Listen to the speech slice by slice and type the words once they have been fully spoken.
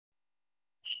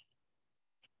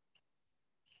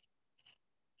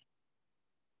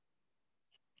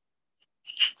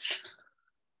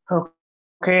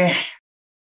Okay.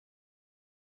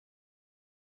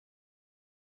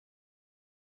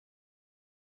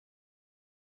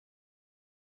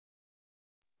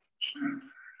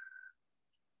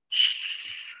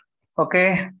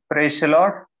 Okay, praise the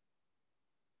Lord.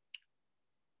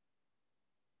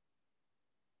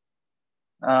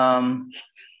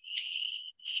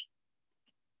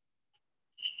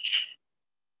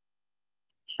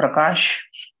 Prakash,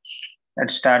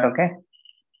 let's start, okay?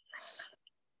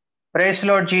 Praise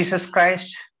Lord Jesus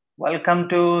Christ. Welcome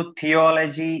to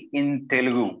Theology in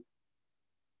Telugu.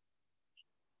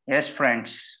 Yes,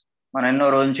 friends. మన ఎన్నో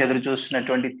రోజులు ఎదురు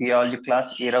చూస్తున్నటువంటి theology class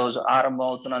ఈ రోజు ఆరంభం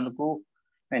అవుతున్నందుకు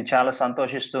నేను చాలా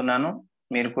సంతోషిస్తున్నాను.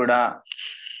 మీరు కూడా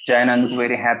జాయిన్ అందుకు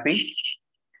very happy.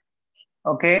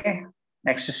 Okay,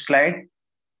 next slide.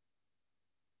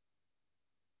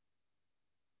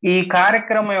 ఈ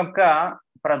కార్యక్రమం యొక్క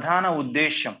ప్రధాన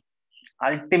ఉద్దేశం,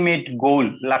 అల్టిమేట్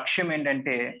గోల్, లక్ష్యం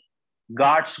ఏంటంటే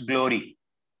గాడ్స్ గ్లోరీ,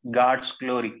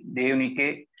 దేవునికే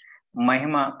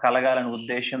మహిమ కలగాలని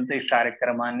ఉద్దేశంతో ఈ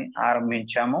కార్యక్రమాన్ని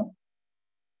ఆరంభించాము.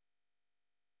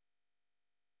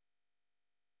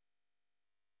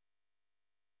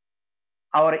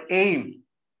 అవర్ ఎయిమ్,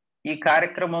 ఈ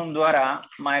కార్యక్రమం ద్వారా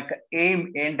మా యొక్క ఎయిమ్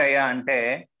ఏంటయ్యా అంటే,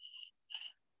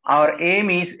 hour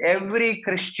aim is every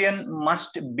Christian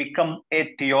must become a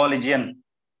theologian.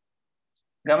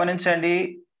 గమనించండి,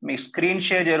 మీ స్క్రీన్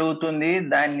షేర్ జరుగుతుంది,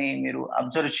 దాన్ని మీరు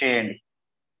అబ్జర్వ్ చేయండి.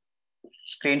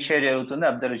 స్క్రీన్ షేర్ జరుగుతుంది,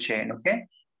 అబ్జర్వ్ చేయండి. Okay,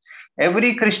 every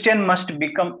Christian must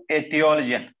become a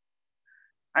theologian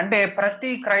అంటే ప్రతి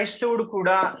క్రైస్తవుడు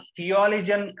కూడా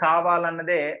థియాలజియన్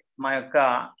కావాలన్నదే మా యొక్క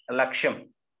లక్ష్యం.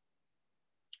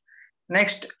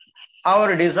 నెక్స్ట్,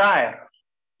 అవర్ డిజైర్,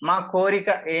 మా కోరిక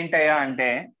ఏంటయ్యా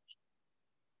అంటే,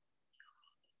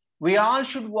 we all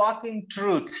should walk in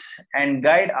truth and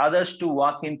guide others to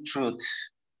walk in truth.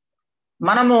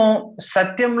 మనము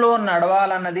సత్యంలో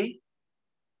నడవాలన్నది,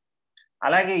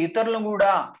 అలాగే ఇతరులను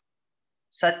కూడా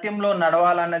సత్యంలో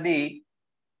నడవాలన్నది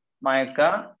మా యొక్క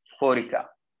కోరిక.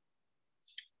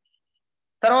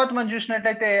 తర్వాత మనం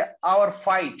చూసినట్టయితే అవర్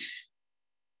ఫైట్,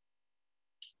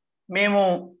 మేము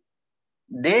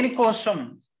దేనికోసం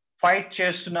ఫైట్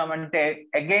చేస్తున్నామంటే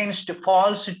అగెయిన్స్ట్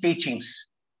ఫాల్స్ టీచింగ్స్,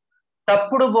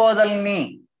 తప్పుడు బోధల్ని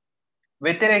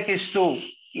వ్యతిరేకిస్తూ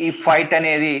ఈ ఫైట్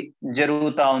అనేది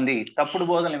జరుగుతూ ఉంది. తప్పుడు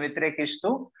బోధనలు వ్యతిరేకిస్తూ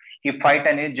ఈ ఫైట్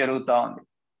అనేది జరుగుతూ ఉంది.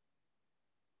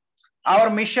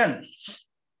 అవర్ మిషన్,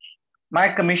 మా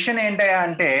యొక్క మిషన్ ఏంటయ్యా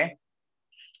అంటే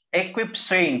ఎక్విప్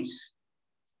సెయింట్స్,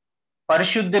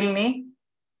 పరిశుద్ధుల్ని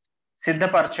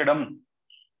సిద్ధపరచడం,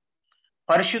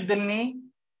 పరిశుద్ధుల్ని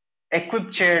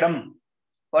ఎక్విప్ చేయడం.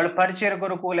 వాళ్ళు పరిచయ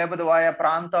కొరకు లేకపోతే ఆయా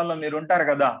ప్రాంతాల్లో మీరు ఉంటారు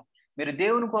కదా, మీరు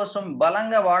దేవుని కోసం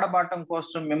బలంగా వాడబాటం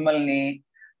కోసం మిమ్మల్ని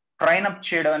ట్రైనప్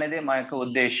చేయడం అనేది మా యొక్క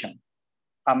ఉద్దేశం,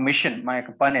 ఆ మిషన్, మా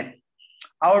యొక్క పని.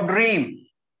 Our dream,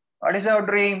 what is our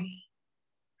dream?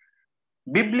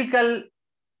 Biblical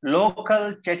local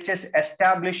churches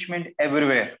establishment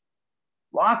everywhere,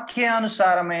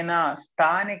 వాక్యానుసారమైన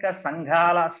స్థానిక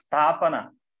సంఘాల స్థాపన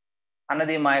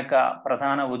అన్నది మా యొక్క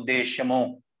ప్రధాన ఉద్దేశము.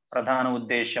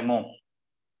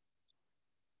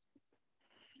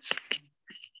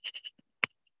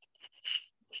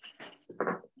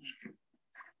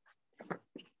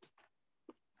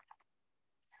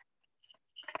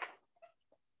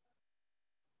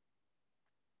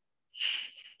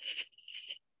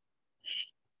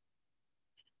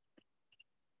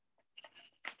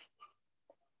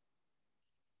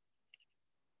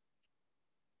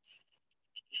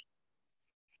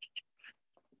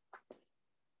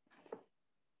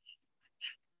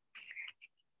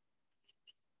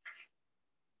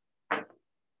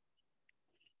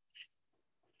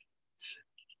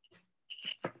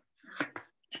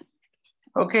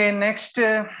 ఓకే, నెక్స్ట్,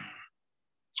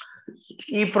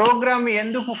 ఈ ప్రోగ్రామ్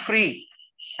ఎందుకు ఫ్రీ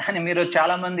అని మీరు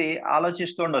చాలా మంది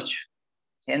ఆలోచిస్తుండొచ్చు.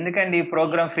 ఎందుకండి ఈ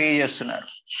ప్రోగ్రామ్ ఫ్రీ చేస్తున్నారు?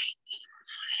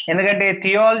 ఎందుకంటే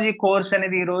థియాలజీ కోర్స్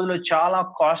అనేది ఈ రోజులో చాలా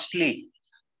కాస్ట్లీ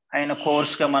అయిన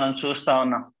కోర్స్గా మనం చూస్తా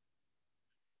ఉన్నాం.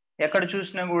 ఎక్కడ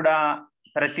చూసినా కూడా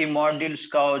ప్రతి మాడ్యూల్స్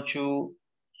కావచ్చు,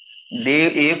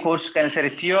 ఏ కోర్సుకైనా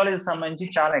సరే థియాలజీ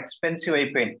సంబంధించి చాలా ఎక్స్పెన్సివ్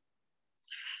అయిపోయింది.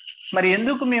 మరి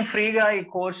ఎందుకు మేము ఫ్రీగా ఈ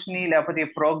కోర్స్ని లేకపోతే ఈ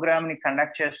ప్రోగ్రామ్ ని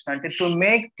కండక్ట్ చేస్తున్నాం అంటే, to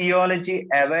make theology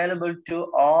available to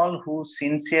all who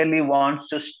sincerely wants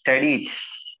to study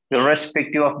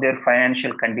irrespective of their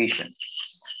financial condition.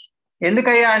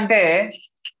 ఎందుకయ్యా అంటే,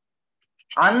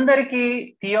 అందరికీ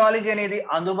థియాలజీ అనేది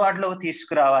అందుబాటులోకి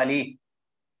తీసుకురావాలి.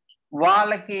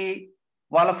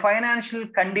 వాళ్ళ ఫైనాన్షియల్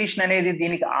కండిషన్ అనేది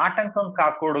దీనికి ఆటంకం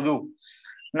కాకూడదు.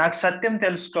 నాకు సత్యం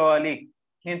తెలుసుకోవాలి,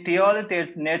 నేను థియాలజీ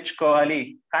నేర్చుకోవాలి,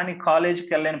 కానీ కాలేజీకి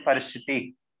వెళ్ళలేని పరిస్థితి,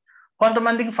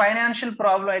 కొంతమందికి ఫైనాన్షియల్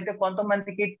ప్రాబ్లం అయితే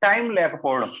కొంతమందికి టైం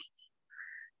లేకపోవడం,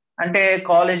 అంటే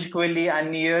కాలేజ్కి వెళ్ళి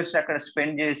అన్ని ఇయర్స్ అక్కడ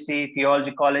స్పెండ్ చేసి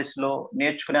థియాలజీ కాలేజ్లో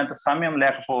నేర్చుకునేంత సమయం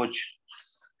లేకపోవచ్చు.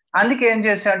 అందుకే ఏం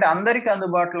చేశారంటే అందరికీ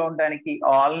అందుబాటులో ఉండడానికి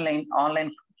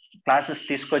ఆన్లైన్ క్లాసెస్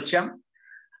తీసుకొచ్చాం.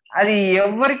 అది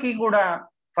ఎవరికి కూడా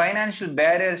ఫైనాన్షియల్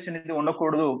బ్యారియర్స్ అనేది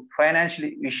ఉండకూడదు,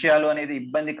 ఫైనాన్షియల్ విషయాలు అనేది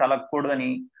ఇబ్బంది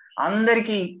కలగకూడదని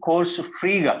అందరికీ కోర్సు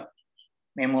ఫ్రీగా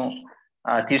మేము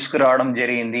తీసుకురావడం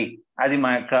జరిగింది. అది మా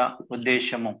యొక్క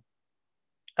ఉద్దేశము.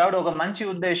 కాబట్టి ఒక మంచి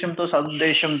ఉద్దేశంతో,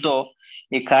 సదుద్దేశంతో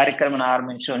ఈ కార్యక్రమం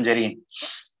ఆరంభించడం జరిగింది.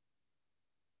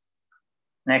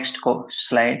 Next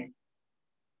slide.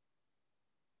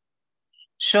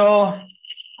 సో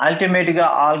అల్టిమేట్ గా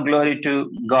all glory to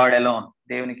God alone,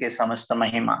 దేవునికి సమస్త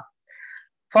మహిమ.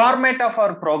 ఫార్మాట్ ఆఫ్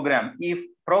అవర్ ప్రోగ్రామ్, ఈ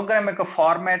ప్రోగ్రామ్ యొక్క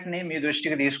ఫార్మాట్ ని మీ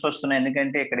దృష్టికి తీసుకొస్తున్నా,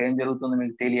 ఎందుకంటే ఇక్కడ ఏం జరుగుతుందో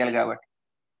మీకు తెలియాలి కాబట్టి.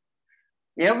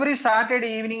 ఎవ్రీ సాటర్డే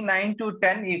ఈవినింగ్ 9 to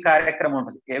 10 ఈ కార్యక్రమం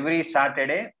ఉంటుంది. ఎవ్రీ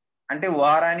సాటర్డే అంటే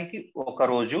వారానికి ఒక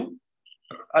రోజు,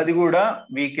 అది కూడా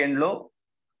వీకెండ్ లో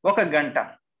 1 గంట.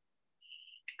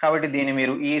 కాబట్టి దీన్ని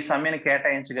మీరు ఈ సమయాన్ని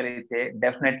కేటాయించగలిగితే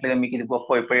డెఫినెట్లీగా మీకు ఇది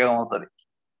గొప్ప ఉపయోగం అవుతుంది.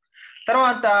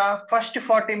 తర్వాత ఫస్ట్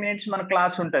 40 minutes మన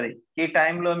క్లాస్ ఉంటుంది. ఈ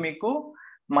టైంలో మీకు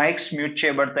మైక్స్ మ్యూట్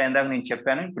చేయబడతాయి, ఇందాక నేను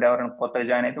చెప్పాను. ఇప్పుడు ఎవరైనా కొత్తగా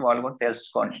జాయిన్ అయితే వాళ్ళు కూడా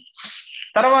తెలుసుకోండి.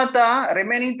 తర్వాత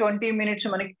రిమైనింగ్ 20 minutes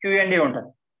మనకి Q&A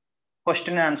ఉంటుంది,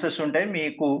 క్వశ్చన్ ఆన్సర్స్ ఉంటాయి.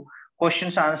 మీకు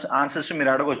క్వశ్చన్స్ ఆన్సర్స్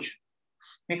మీరు అడగొచ్చు,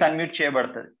 మీకు అన్మ్యూట్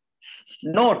చేయబడుతుంది.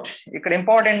 నోట్, ఇక్కడ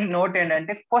ఇంపార్టెంట్ నోట్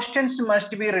ఏంటంటే questions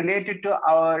must be related to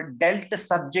our dwelt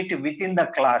subject with in the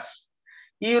class.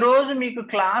 ఈ రోజు మీకు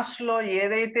క్లాస్ లో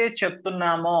ఏదైతే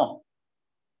చెప్తున్నామో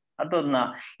అర్థవుతుందా,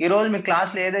 ఈ రోజు మీ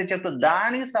క్లాస్ లో ఏదైతే చెప్తుందో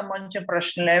దానికి సంబంధించిన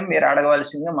ప్రశ్నలే మీరు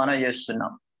అడగవలసిందిగా మనం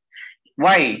చేస్తున్నాం.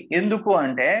 వై, ఎందుకు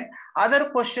అంటే other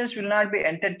questions will not be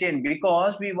entertain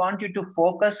because we want you to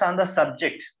focus on the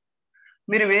subject.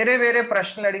 మీరు వేరే వేరే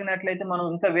ప్రశ్నలు అడిగినట్లయితే మనం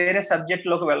ఇంకా వేరే సబ్జెక్ట్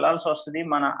లోకి వెళ్లాల్సి వస్తుంది.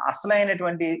 మన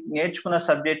అసలైనటువంటి నేర్చుకున్న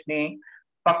సబ్జెక్ట్ ని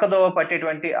పక్కదోవ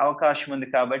పట్టేటువంటి అవకాశం ఉంది.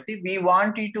 కాబట్టి we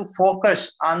want you to focus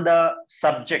on the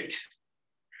subject.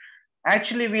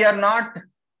 Actually we are not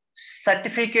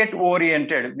certificate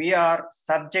oriented, we are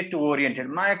subject oriented.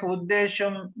 మా యొక్క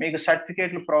ఉద్దేశం మీకు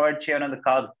సర్టిఫికేట్లు ప్రొవైడ్ చేయాలన్నది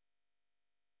కాదు.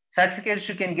 Certificates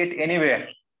you can get anywhere,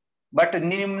 but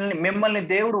మిమ్మల్ని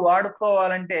దేవుడు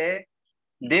వాడుకోవాలంటే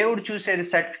దేవుడు చూసేది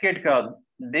సర్టిఫికేట్ కాదు.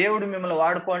 దేవుడు మిమ్మల్ని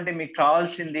వాడుకోవాలంటే మీకు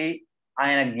కావాల్సింది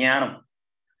ఆయన జ్ఞానం,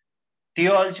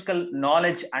 థియాలజికల్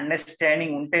నాలెడ్జ్,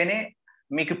 అండర్స్టాండింగ్ ఉంటేనే,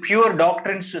 మీకు ప్యూర్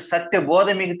డాక్ట్రిన్స్, సత్య బోధ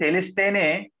మీకు తెలిస్తేనే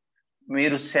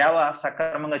మీరు సేవ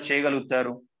సక్రమంగా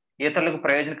చేయగలుగుతారు, ఇతరులకు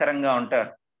ప్రయోజనకరంగా ఉంటారు.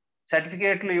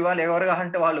 సర్టిఫికేట్లు ఇవ్వాలి ఎవరు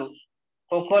కావాలంటే వాళ్ళు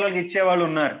కోకోలకు ఇచ్చేవాళ్ళు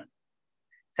ఉన్నారు.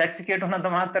 సర్టిఫికేట్ ఉన్నంత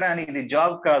మాత్రాన్ని ఇది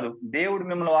జాబ్ కాదు. దేవుడు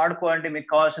మిమ్మల్ని వాడుకోవాలంటే మీకు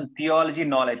కావాల్సిన theology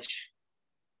knowledge,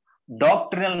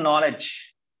 doctrinal knowledge,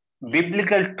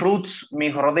 biblical truths మీ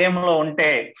హృదయంలో ఉంటే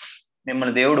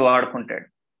మిమ్మల్ని దేవుడు వాడుకుంటాడు.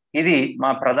 ఇది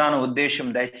మా ప్రధాన ఉద్దేశం,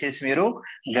 దయచేసి మీరు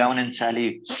గమనించాలి.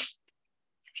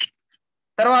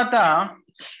 తర్వాత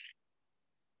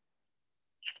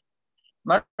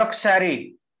మరొకసారి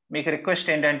మీకు రిక్వెస్ట్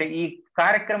ఏంటంటే, ఈ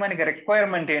కార్యక్రమానికి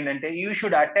రిక్వైర్మెంట్ ఏంటంటే you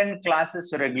should attend classes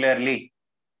regularly.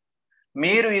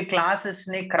 మీరు ఈ క్లాసెస్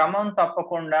ని క్రమం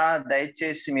తప్పకుండా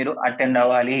దయచేసి మీరు అటెండ్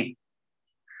అవ్వాలి.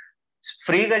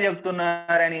 ఫ్రీగా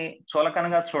చెప్తున్నారని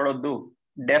చులకనగా చూడొద్దు.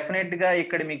 డెఫినెట్ గా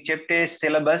ఇక్కడ మీకు చెప్పే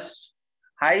సిలబస్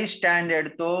హై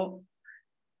స్టాండర్డ్ తో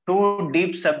 2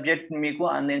 డీప్ సబ్జెక్ట్ మీకు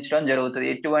అందించడం జరుగుతుంది.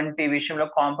 ఎటువంటి విషయంలో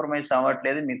కాంప్రమైజ్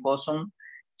అవ్వట్లేదు. మీకోసం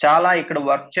చాలా ఇక్కడ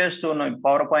వర్క్ చేస్తున్నాం.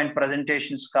 పవర్ పాయింట్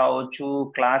ప్రజెంటేషన్స్ కావచ్చు,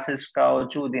 క్లాసెస్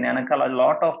కావచ్చు, దీని వెనకాల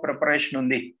లాట్ ఆఫ్ ప్రిపరేషన్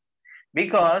ఉంది.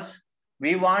 Because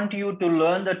we want you to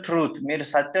learn the truth. మీరు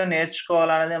సత్యం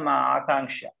నేర్చుకోవాలనేది మా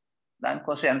ఆకాంక్ష.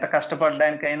 దానికోసం ఎంత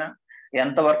కష్టపడడానికైనా,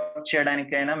 ఎంత వర్క్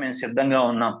చేయడానికైనా మేము సిద్ధంగా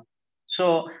ఉన్నాం. సో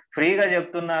ఫ్రీగా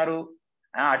చెప్తున్నారు,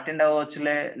 అటెండ్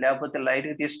అవ్వచ్చులే, లేకపోతే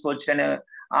లైట్గా తీసుకోవచ్చులే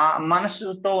ఆ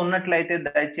మనసుతో ఉన్నట్లయితే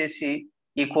దయచేసి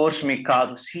ఈ కోర్స్ మీకు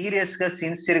కాదు. సీరియస్ గా,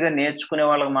 సిన్సియర్ గా నేర్చుకునే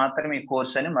వాళ్ళకి మాత్రమే ఈ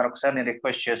కోర్స్ అని మరొకసారి నేను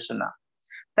రిక్వెస్ట్ చేస్తున్నా.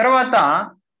 తర్వాత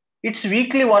ఇట్స్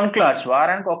వీక్లీ 1 క్లాస్,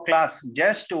 వారానికి ఒక class,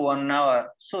 just 1 hour.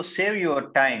 So save your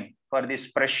time for this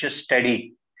precious study.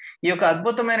 ఈ యొక్క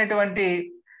అద్భుతమైనటువంటి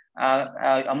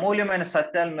అమూల్యమైన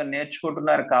సత్యాలు మీరు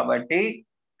నేర్చుకుంటున్నారు కాబట్టి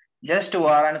జస్ట్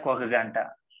వారానికి 1 గంట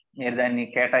మీరు దాన్ని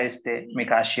కేటాయిస్తే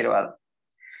మీకు ఆశీర్వాదం.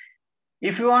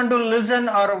 If you want to listen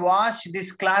are watch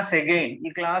this class again, ఈ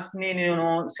క్లాస్ ని నేను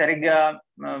సరిగ్గా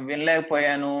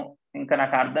వినలేకపోయాను, ఇంకా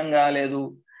నాకు అర్థం కాలేదు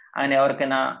అని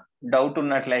ఎవరికైనా డౌట్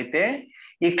ఉన్నట్లయితే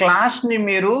ఈ క్లాస్ ని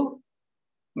మీరు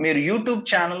యూట్యూబ్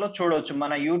ఛానల్లో చూడవచ్చు.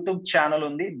 మన యూట్యూబ్ ఛానల్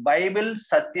ఉంది, బైబిల్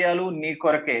సత్యాలు నీ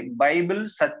కొరకే, బైబిల్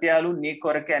సత్యాలు నీ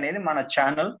కొరకే అనేది మన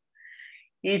ఛానల్.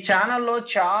 ఈ ఛానల్లో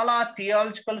చాలా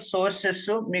థియాలజికల్ సోర్సెస్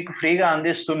మీకు ఫ్రీగా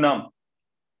అందిస్తున్నాం.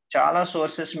 చాలా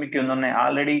సోర్సెస్ మీకు ఉన్నాయి.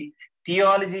 ఆల్రెడీ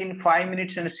థియాలజీ ఇన్ 5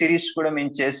 minutes అనే సిరీస్ కూడా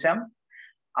మేము చేశాం.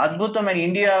 అద్భుతమైన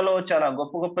ఇండియాలో చాలా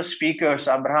గొప్ప గొప్ప స్పీకర్స్,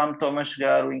 అబ్రహాం థోమస్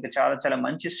గారు, ఇంకా చాలా చాలా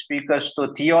మంచి స్పీకర్స్ తో,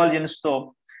 థియాలజియన్స్ తో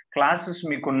క్లాసెస్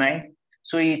మీకు ఉన్నాయి.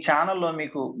 సో ఈ ఛానల్లో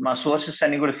మీకు మా సోర్సెస్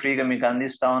అన్ని కూడా ఫ్రీగా మీకు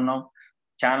అందిస్తా ఉన్నాం.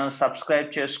 ఛానల్ సబ్స్క్రైబ్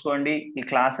చేసుకోండి. ఈ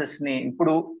క్లాసెస్ ని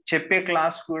ఇప్పుడు చెప్పే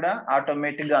క్లాస్ కూడా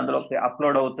ఆటోమేటిక్ గా అందులోకి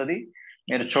అప్లోడ్ అవుతుంది,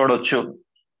 మీరు చూడొచ్చు.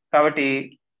 కాబట్టి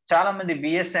చాలా మంది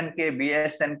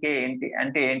బిఎస్ఎన్కే ఏంటి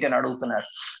అని అడుగుతున్నారు.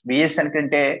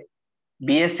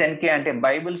 బిఎస్ఎన్కే అంటే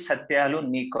బైబిల్ సత్యాలు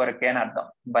నీ కొరకే అని అర్థం.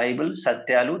 బైబిల్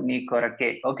సత్యాలు నీ కొరకే.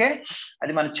 ఓకే,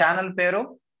 అది మన ఛానల్ పేరు.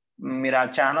 మీరు ఆ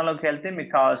ఛానల్లోకి వెళ్తే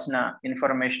మీకు కావాల్సిన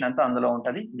ఇన్ఫర్మేషన్ అంతా అందులో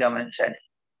ఉంటది, గమనించండి.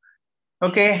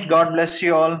 Okay, God bless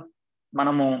you all.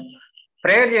 మనము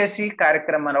ప్రేయర్ చేసి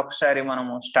కార్యక్రమాన్ని ఒకసారి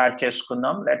మనము స్టార్ట్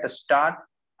చేసుకుందాం. Let us start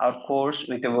our course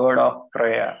with a word of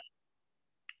prayer.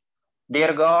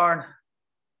 Dear God,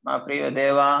 మా ప్రియ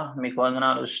దేవా, మీకు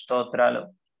వందనాలు, స్తోత్రాలు.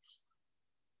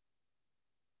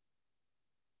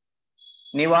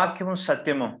 నీ వాక్యము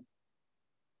సత్యము,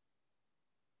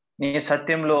 నీ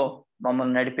సత్యంలో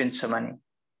మమ్మల్ని నడిపించమని,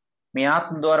 మీ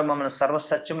ఆత్మ ద్వారా మమ్మల్ని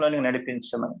సర్వసత్యంలోనికి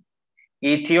నడిపించమని,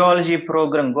 ఈ థియాలజీ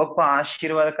ప్రోగ్రాం గొప్ప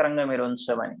ఆశీర్వాదకరంగా మీరు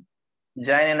ఉంచమని,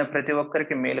 జాయిన్ అయిన ప్రతి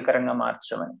ఒక్కరికి మేలుకరంగా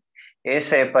మార్చమని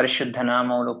యేసయ్య పరిశుద్ధ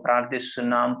నామములో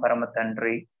ప్రార్థిస్తున్నాం పరమ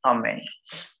తండ్రి, ఆమేన్.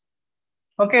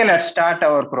 Okay, let's start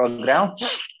our programme.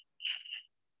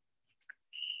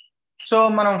 So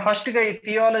మనం ఫస్ట్ గా ఈ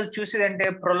థియాలజీ చూసేదంటే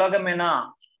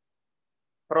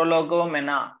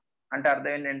ప్రొలోగోమెనా అంటే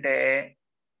అర్థం ఏంటంటే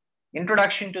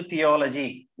ఇంట్రొడక్షన్ టు థియాలజీ.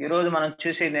 ఈరోజు మనం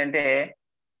చూసేది ఏంటంటే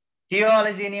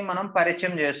థియాలజీని మనం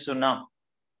పరిచయం చేస్తున్నాం.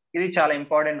 ఇది చాలా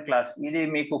ఇంపార్టెంట్ క్లాస్. ఇది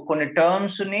మీకు కొన్ని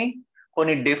టర్మ్స్ ని,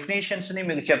 కొన్ని డెఫినేషన్స్ ని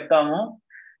మీకు చెప్తాము.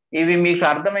 ఇవి మీకు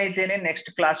అర్థమైతేనే నెక్స్ట్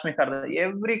క్లాస్ మీకు అర్థం.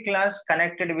 Every class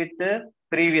connected with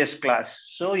previous class.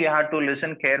 So you have to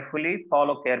listen carefully,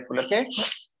 follow careful. Okay,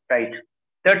 right.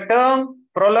 The term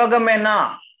Prolegomena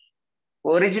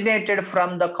originated from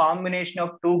the combination of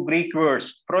two Greek words.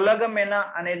 Prolegomena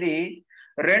అనేది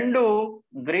 2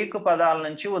 Greek పదాల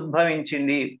నుంచి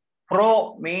ఉద్భవించింది. Pro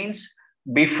means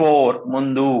before,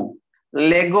 ముందు.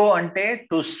 Lego అంటే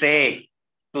to say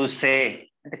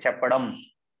అంటే చెప్పడం.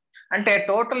 అంటే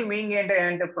total meaning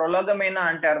ఏంటంటే ప్రొలోగమేనా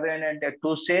అంటే అర్థం ఏంటంటే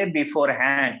టు సే బిఫోర్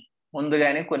హ్యాండ్,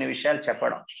 ముందుగానే కొన్ని విషయాలు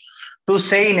చెప్పడం. టు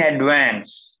సే ఇన్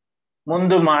అడ్వాన్స్,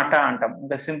 ముందు మాట అంటాం.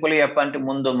 ఇంకా సింపుల్ చెప్పంటే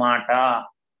ముందు మాట,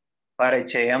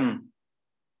 పరిచయం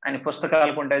అని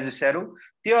పుస్తకాలకు ఉంటాయి చూశారు.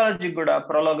 థియాలజీ కూడా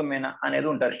ప్రొలోగమేనా అనేది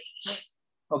ఉంటది.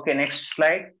 Okay, next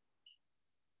slide.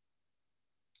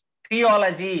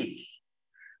 Theology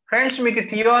friends, మీకు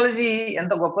థియాలజీ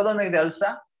ఎంత గొప్పదో మీకు తెలుసా?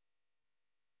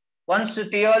 Once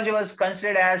theology was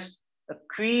considered as the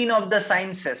queen of the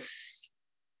sciences.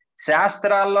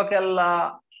 శాస్త్రాల్లోకెల్లా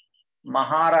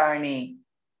మహారాణి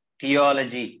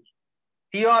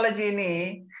థియాలజీని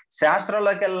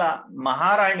శాస్త్రంలోకెల్లా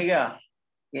మహారాణిగా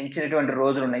ఎంచినటువంటి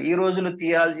రోజులు ఉన్నాయి. ఈ రోజులు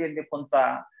థియాలజీ అంటే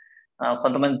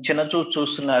కొంతమంది చిన్నచూపు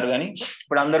చూస్తున్నారు, కానీ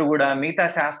ఇప్పుడు అందరూ కూడా మిగతా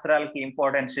శాస్త్రాలకి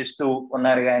ఇంపార్టెన్స్ ఇస్తూ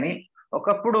ఉన్నారు. కానీ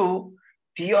ఒకప్పుడు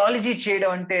థియాలజీ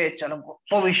చేయడం అంటే చాలా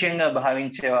గొప్ప విషయంగా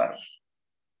భావించేవారు.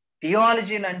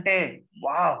 థియాలజీని అంటే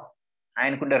వావ్,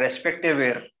 ఆయనకుండే రెస్పెక్టే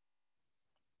వేరు.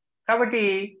 కాబట్టి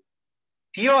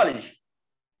థియాలజీ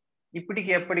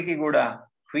ఇప్పటికి ఎప్పటికీ కూడా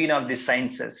queen of the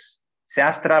sciences,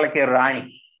 శాస్త్రాలకే Rani.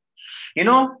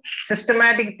 You know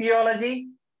systematic theology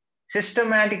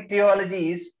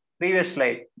is previous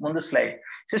slide, ముందు slide.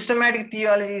 Systematic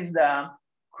theology is the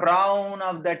crown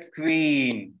of that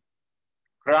queen.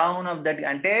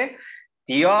 అంటే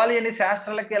థియాలజీ అని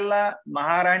శాస్త్రాలకెల్లా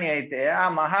మహారాణి అయితే ఆ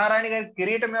మహారాణి గారి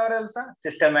కిరీటం ఎవరు తెలుసా?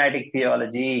 Systematic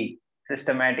theology.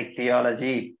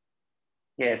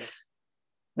 Yes,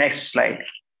 next slide.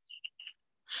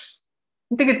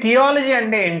 ఇంతకీ థియాలజీ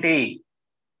అంటే ఏంటి?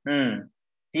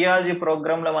 థియాలజీ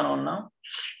ప్రోగ్రామ్ లో మనం ఉన్నాం.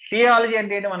 థియాలజీ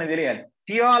అంటే ఏంటి మనకు తెలియాలి.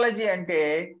 థియాలజీ అంటే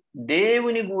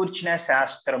దేవుని గూర్చిన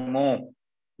శాస్త్రము.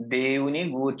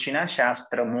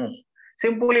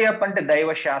 సింపుల్ చెప్పంటే దైవ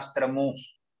శాస్త్రము.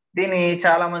 దీన్ని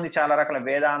చాలా మంది చాలా రకాల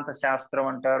వేదాంత శాస్త్రం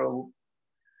అంటారు,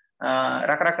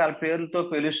 రకరకాల పేర్లతో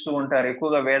పిలుస్తూ ఉంటారు.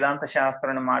 ఎక్కువగా వేదాంత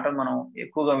శాస్త్రం అనే మాటలు మనం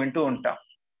ఎక్కువగా వింటూ ఉంటాం.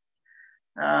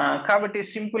 కాబట్టి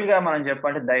సింపుల్ గా మనం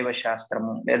చెప్పాలంటే దైవ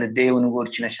శాస్త్రము లేదా దేవుని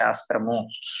గూర్చిన శాస్త్రము.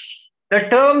 The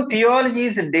term theology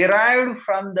is derived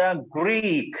from the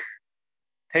Greek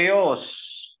theos,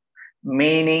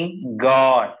 meaning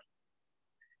God,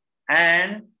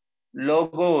 and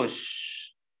logos,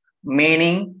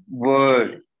 meaning word.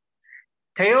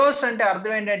 Theos అంటే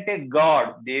అర్థం ఏంటంటే గాడ్,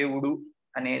 దేవుడు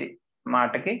అనేది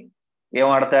మాటకి ఏం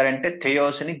వాడతారంటే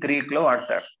థియోస్ ని గ్రీక్ లో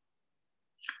వాడతారు.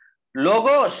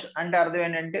 లోగోస్ అంటే అర్థం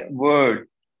ఏంటంటే వర్డ్,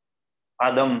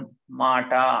 పదం,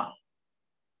 మాట,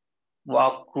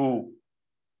 వాక్కు.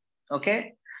 ఓకే,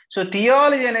 సో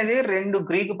థియాలజీ అనేది 2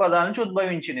 గ్రీకు పదాల నుంచి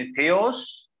ఉద్భవించింది. థియోస్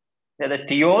లేదా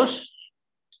థియోస్,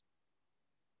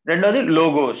 రెండోది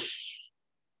లోగోస్.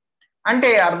 అంటే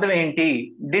అర్థం ఏంటి?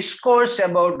 Discourse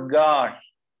about God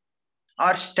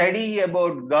are study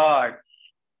about God.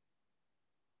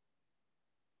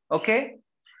 Okay,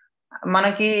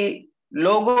 మనకి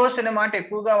లోగోస్ అనే మాట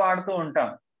ఎక్కువగా వాడుతూ ఉంటాం.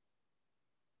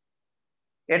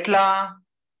 ఎట్లా?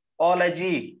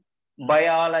 ఆలజీ,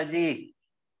 బయాలజీ,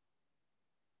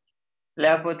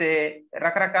 లేకపోతే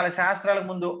రకరకాల శాస్త్రాలకు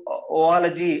ముందు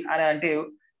ఓఆలజీ అని అంటే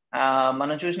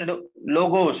మనం చూసినట్టు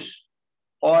లోగోస్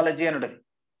ఓఆలజీ అని ఉంటుంది,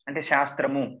 అంటే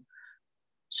శాస్త్రము.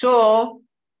 సో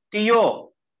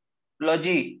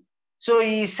థియోలజీ, సో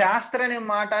ఈ శాస్త్ర అనే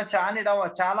మాట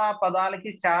చాలా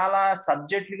పదాలకి చాలా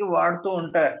సబ్జెక్టులకి వాడుతూ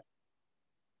ఉంటారు.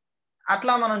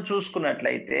 అట్లా మనం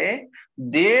చూసుకున్నట్లయితే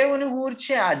దేవుని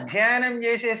గూర్చి అధ్యయనం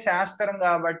చేసే శాస్త్రం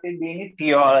కాబట్టి దీన్ని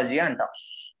థియాలజీ అంటాం.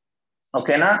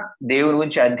 ఓకేనా? దేవుని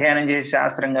గురించి అధ్యయనం చేసే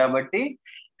శాస్త్రం కాబట్టి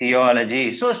theology.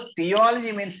 So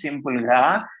theology means simple గా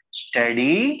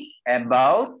స్టడీ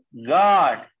అబౌట్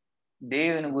గాడ్,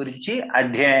 దేవుని గురించి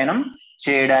అధ్యయనం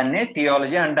చేయడాన్ని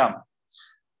థియాలజీ అంటాం.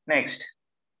 Next,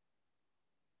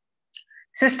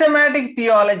 systematic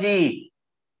theology.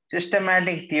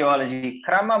 Systematic theology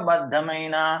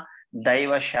క్రమబద్ధమైన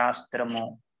దైవ శాస్త్రము.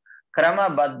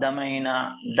 క్రమబద్ధమైన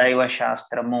దైవ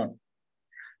శాస్త్రము.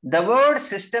 The word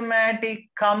systematic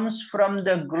comes from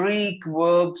the Greek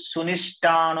verb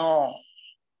sunistano,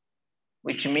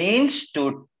 which means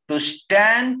to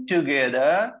stand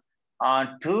together or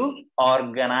to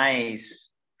organize.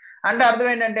 అంటే అర్థం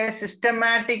ఏంటంటే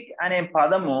సిస్టమాటిక్ అనే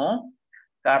పదము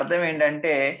అర్థం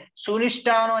ఏంటంటే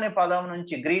సునిష్టాను అనే పదం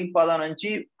నుంచి, గ్రీక్ పదం నుంచి,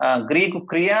 గ్రీకు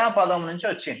క్రియా పదం నుంచి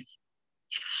వచ్చింది.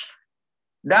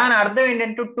 దాని అర్థం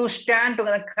ఏంటంటే టు స్టాండ్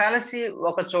టుగెదర్, కలిసి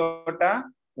ఒక చోట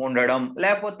ఉండడం,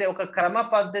 లేకపోతే ఒక క్రమ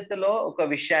పద్ధతిలో ఒక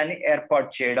విషయాన్ని ఏర్పాటు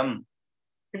చేయడం.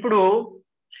 ఇప్పుడు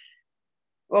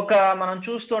మనం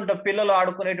చూస్తూ ఉంటాం, పిల్లలు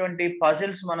ఆడుకునేటువంటి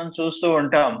పజిల్స్ మనం చూస్తూ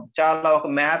ఉంటాం. చాలా ఒక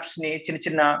మ్యాప్స్ ని చిన్న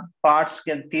చిన్న పార్ట్స్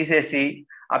తీసేసి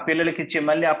ఆ పిల్లలకి ఇచ్చి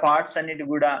మళ్ళీ ఆ పార్ట్స్ అన్నిటి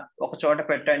కూడా ఒక చోట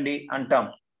పెట్టండి అంటాం.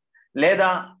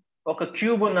 లేదా ఒక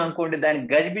క్యూబ్ ఉంది అనుకోండి, దాన్ని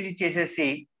గజిబిజి చేసేసి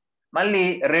మళ్ళీ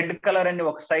రెడ్ కలర్ అని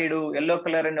ఒక సైడు, ఎల్లో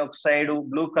కలర్ అని ఒక సైడు,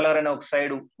 బ్లూ కలర్ అని ఒక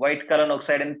సైడు, వైట్ కలర్ అని ఒక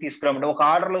సైడ్ అని తీసుకురమ్మంటాం, ఒక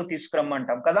ఆర్డర్ లోకి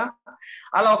తీసుకురమ్మంటాం కదా.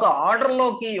 అలా ఒక ఆర్డర్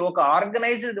లోకి, ఒక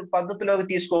ఆర్గనైజ్డ్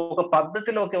పద్ధతిలోకి ఒక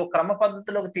పద్ధతిలోకి, ఒక క్రమ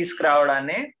పద్ధతిలోకి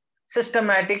తీసుకురావడాన్ని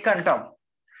సిస్టమాటిక్ అంటాం.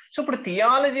 సో ఇప్పుడు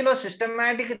థియాలజీలో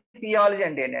సిస్టమాటిక్ థియాలజీ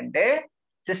అంటే ఏంటంటే,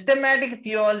 systematic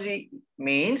theology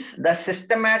means the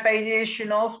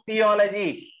సిస్టమాటైజేషన్ of theology.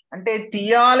 అంటే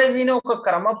థియాలజీని ఒక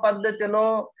క్రమ పద్ధతిలో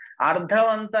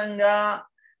అర్థవంతంగా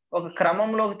ఒక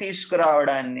క్రమంలోకి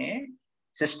తీసుకురావడాన్ని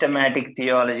సిస్టమాటిక్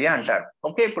థియాలజీ అంటారు.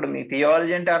 ఓకే, ఇప్పుడు మీ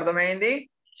థియాలజీ అంటే అర్థమైంది,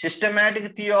 సిస్టమాటిక్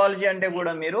థియాలజీ అంటే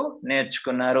కూడా మీరు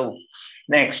నేర్చుకున్నారు.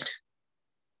 నెక్స్ట్,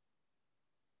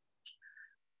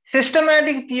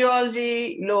 సిస్టమాటిక్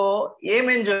థియాలజీలో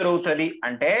ఏమేం జరుగుతుంది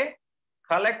అంటే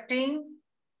collecting,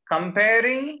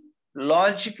 comparing,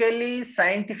 logically,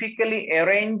 scientifically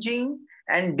arranging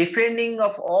and defending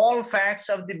of all facts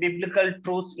of the biblical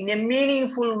truths in a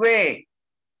meaningful way.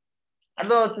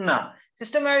 అర్థమవుతుందా?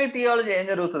 సిస్టమాటిక్ థియాలజీ ఏం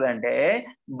జరుగుతుందంటే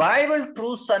బైబిల్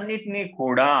ట్రూత్స్ అన్నిటినీ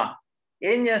కూడా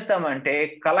ఏం చేస్తామంటే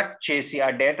కలెక్ట్ చేసి, ఆ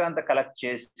డేటా అంతా కలెక్ట్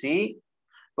చేసి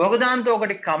ఒకదాంతో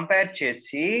ఒకటి కంపేర్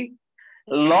చేసి,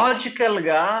 లాజికల్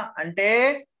గా అంటే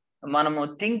మనము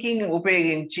థింకింగ్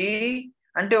ఉపయోగించి,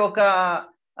 అంటే ఒక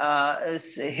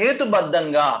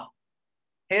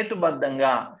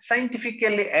హేతుబద్ధంగా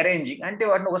సైంటిఫికల్లీ అరేంజింగ్ అంటే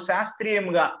వాటిని ఒక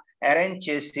శాస్త్రీయంగా అరేంజ్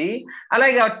చేసి,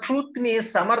 అలాగే ఆ ట్రూత్ ని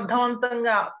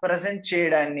సమర్థవంతంగా ప్రజెంట్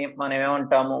చేయడాన్ని మనం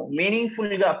ఏమంటాము,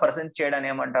 మీనింగ్ఫుల్ గా ప్రజెంట్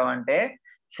చేయడాన్ని ఏమంటామంటే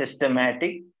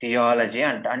సిస్టమాటిక్ థియాలజీ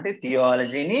అంట. అంటే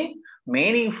థియాలజీని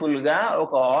మీనింగ్ఫుల్ గా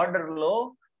ఒక ఆర్డర్ లో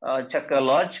చక్కగా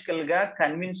లాజికల్ గా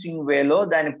కన్విన్సింగ్ వేలో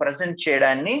దాన్ని ప్రజెంట్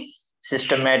చేయడాన్ని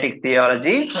సిస్టమాటిక్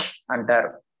థియాలజీ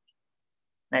అంటారు.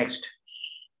 Next,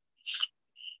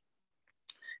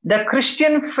 the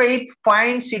Christian faith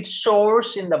finds its source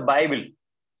in the Bible.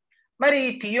 మరి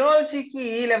థియాలజీకి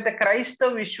లేకపోతే క్రైస్తవ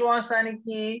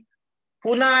విశ్వాసానికి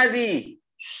పునాది,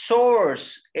 సోర్స్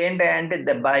ఏంటంటే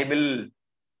ద బైబిల్.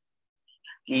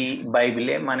 ఈ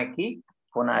బైబిలే మనకి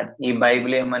పునాది, ఈ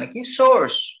బైబిలే మనకి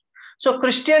source. So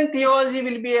Christian theology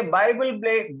will be A Bible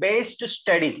based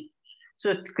study. So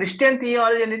Christian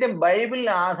theology అంటే బైబిల్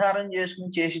ఆధారం చేసుకుని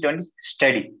చేసేటువంటి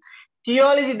study.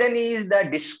 Theology then is the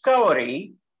discovery,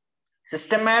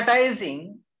 systematizing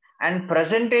and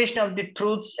presentation of the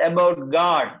truths about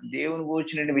God, దేవుని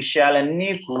గురించిన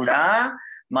విషయాలన్నీ కూడా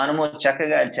మనము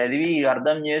చక్కగా చదివి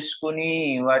అర్థం చేసుకుని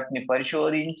వాటిని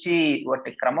పరిశోధించి వాటి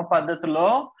క్రమ పద్ధతిలో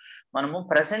మనము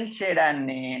ప్రజెంట్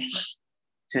చేయడాన్ని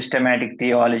సిస్టమాటిక్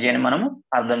థియాలజీ అని మనము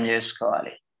అర్థం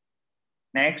చేసుకోవాలి.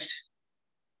 Next,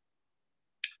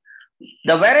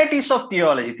 the varieties of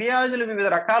theology. థియాలజీలో వివిధ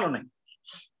రకాలు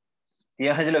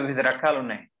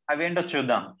ఉన్నాయి. అవేంటో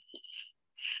చూద్దాం.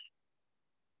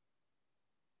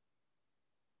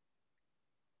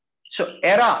 సో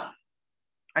ఎరా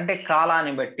అంటే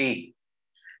కాలాన్ని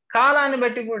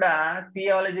బట్టి కూడా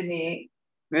థియాలజీని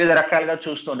వివిధ రకాలుగా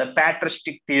చూస్తుంటారు.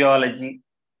 ప్యాట్రిస్టిక్ theology,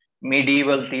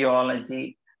 medieval theology,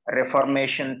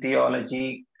 reformation theology,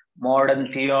 modern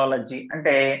theology.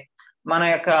 అంటే మన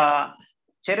యొక్క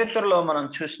చరిత్రలో మనం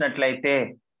చూసినట్లయితే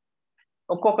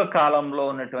ఒక్కొక్క కాలంలో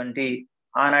ఉన్నటువంటి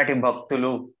ఆనాటి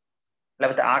భక్తులు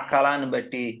లేకపోతే ఆ కాలాన్ని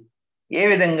బట్టి ఏ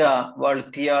విధంగా వాళ్ళు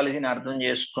థియాలజీని అర్థం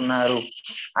చేసుకున్నారు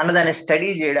అన్నదాన్ని స్టడీ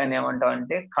చేయడాన్ని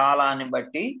ఏమంటామంటే కాలాన్ని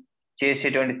బట్టి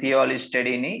చేసేటువంటి థియాలజీ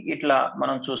స్టడీని ఇట్లా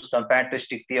మనం చూస్తాం.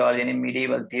 ప్యాట్రిస్టిక్ థియాలజీని,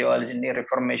 మిడీవల్ థియాలజీని,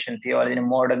 రిఫర్మేషన్ థియాలజీని,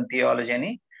 మోడర్న్ థియాలజీ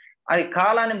అని, అది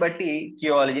కాలాన్ని బట్టి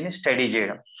థియాలజీని స్టడీ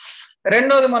చేయడం.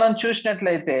 రెండోది మనం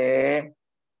చూసినట్లయితే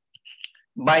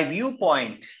బై వ్యూ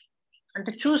పాయింట్,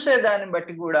 అంటే చూసేదాన్ని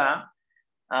బట్టి కూడా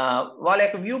వాళ్ళ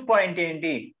యొక్క వ్యూ పాయింట్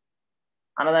ఏంటి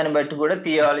అన్నదాన్ని బట్టి కూడా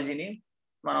థియాలజీని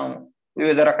మనం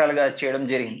వివిధ రకాలుగా చేయడం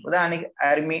జరిగింది. ఉదాహరణకి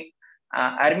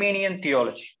Armenian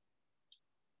theology,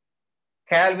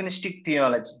 కాల్వినిస్టిక్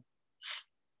theology,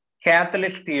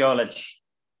 Catholic theology.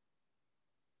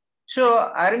 So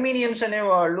అర్మీనియన్స్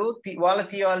అనేవాళ్ళు వాళ్ళ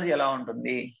థియాలజీ ఎలా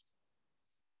ఉంటుంది,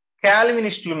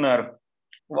 కాల్వినిస్టులు ఉన్నారు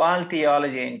వాళ్ళ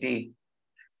థియాలజీ ఏంటి,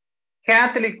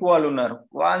 క్యాథలిక్ వాళ్ళు ఉన్నారు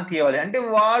వాళ్ళ థియాలజీ, అంటే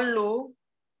వాళ్ళు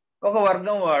ఒక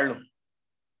వర్గం,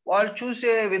 వాళ్ళు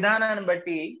చూసే విధానాన్ని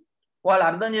బట్టి, వాళ్ళు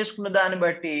అర్థం చేసుకున్న దాన్ని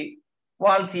బట్టి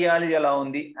వాళ్ళ థియాలజీ ఎలా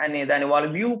ఉంది అనే దాన్ని వాళ్ళ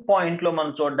వ్యూ పాయింట్ లో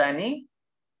మనం చూడడాన్ని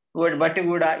బట్టి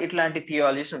కూడా ఇట్లాంటి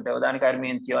థియాలజీస్ ఉంటాయి. ఉదాహరణకి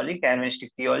Armenian theology,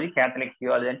 కాల్వినిస్టిక్ theology, Catholic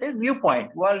theology. అంటే వ్యూ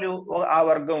పాయింట్, వాళ్ళు ఆ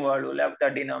వర్గం వాళ్ళు లేకపోతే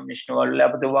ఆ డినామినేషన్ వాళ్ళు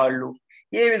లేకపోతే వాళ్ళు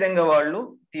ఏ విధంగా వాళ్ళు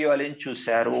థియాలజీని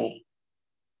చూశారు.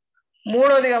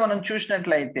 మూడవదిగా మనం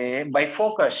చూసినట్లయితే బై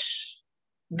ఫోకస్,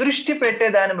 దృష్టి పెట్టే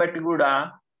దాన్ని బట్టి కూడా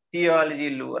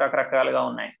థియాలజీలు రకరకాలుగా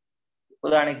ఉన్నాయి.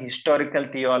 ఉదాహరణకి historical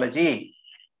theology,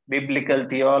 biblical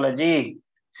theology,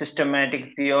 systematic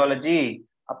theology,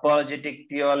 apologetic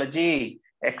theology,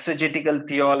 ఎక్సజెటికల్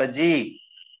theology,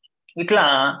 ఇట్లా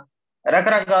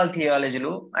రకరకాల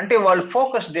థియాలజీలు. అంటే వాళ్ళు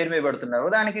ఫోకస్ దేని మీద పెడుతున్నారు.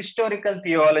 ఉదాహరణకి హిస్టారికల్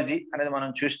థియాలజీ అనేది మనం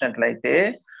చూసినట్లయితే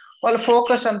వాళ్ళ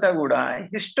ఫోకస్ అంతా కూడా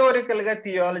హిస్టారికల్ గా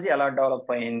థియాలజీ ఎలా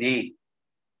డెవలప్ అయింది,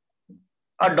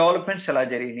 ఆ డెవలప్మెంట్స్ ఎలా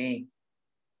జరిగినాయి,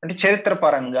 అంటే చరిత్ర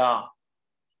పరంగా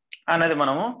అనేది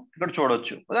మనము ఇక్కడ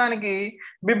చూడవచ్చు. ఉదాహరణకి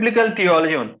బిబ్లికల్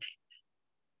థియాలజీ ఉంది.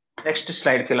 నెక్స్ట్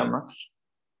స్లైడ్కి వెళ్ళమ్మా.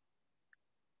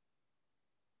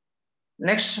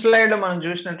 నెక్స్ట్ స్లైడ్ లో మనం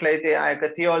చూసినట్లయితే ఆ యొక్క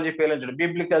థియాలజీ పేరు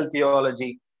బిబ్లికల్ థియాలజీ.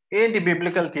 ఏంటి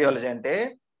బిబ్లికల్ థియాలజీ అంటే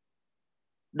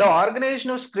the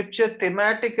organisation of scripture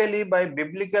థెమాటికలీ by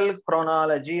biblical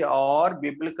chronology are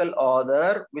biblical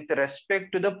author with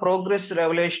respect to the progress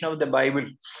revolution of the Bible.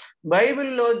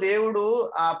 బైబిల్లో దేవుడు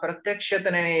ఆ ప్రత్యక్షత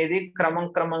అనేది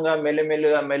క్రమంగా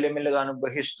మెల్లిమెల్లిగా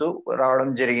అనుగ్రహిస్తూ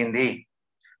రావడం జరిగింది.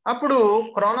 అప్పుడు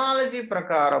క్రోనాలజీ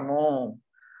ప్రకారము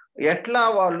ఎట్లా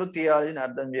వాళ్ళు థియాలజీని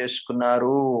అర్థం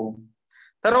చేసుకున్నారు.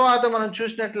 తర్వాత మనం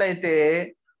చూసినట్లయితే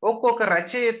ఒక్కొక్క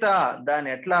రచయిత దాన్ని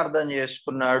ఎట్లా అర్థం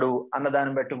చేసుకున్నాడు అన్న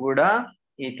దాన్ని బట్టి కూడా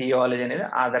ఈ థియాలజీ అనేది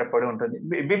ఆధారపడి ఉంటుంది.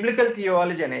 బిబ్లికల్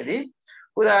థియాలజీ అనేది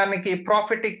ఉదాహరణకి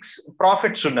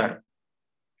ప్రాఫిట్స్ ఉన్నారు.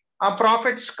 ఆ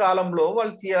ప్రాఫిట్స్ కాలంలో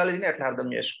వాళ్ళు థియాలజీని ఎట్లా అర్థం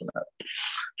చేసుకున్నారు.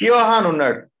 యోహాను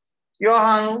ఉన్నాడు.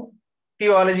 యోహాను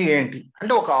థియాలజీ ఏంటి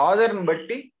అంటే ఒక ఆథర్ని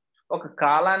బట్టి, ఒక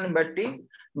కాలాన్ని బట్టి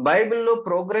బైబిల్లో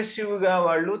ప్రోగ్రెసివ్ గా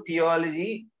వాళ్ళు థియాలజీ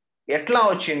ఎట్లా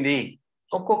వచ్చింది,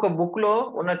 ఒక్కొక్క బుక్ లో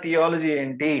ఉన్న థియాలజీ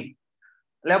ఏంటి,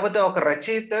 లేకపోతే ఒక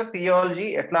రచయిత థియాలజీ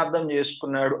ఎట్లా అర్థం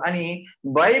చేసుకున్నాడు అని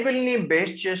బైబిల్ని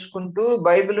బేస్ చేసుకుంటూ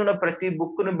బైబిల్ ఉన్న ప్రతి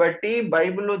బుక్ ను బట్టి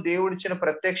బైబిల్లో దేవుడిచ్చిన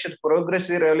ప్రత్యక్ష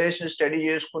ప్రోగ్రెసివ్ రెవల్యూషన్ స్టడీ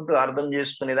చేసుకుంటూ అర్థం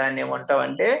చేసుకునే దాన్ని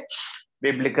ఏమంటామంటే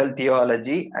బిబ్లికల్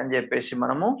థియాలజీ అని చెప్పేసి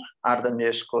మనము అర్థం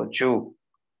చేసుకోవచ్చు.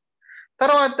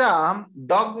 తర్వాత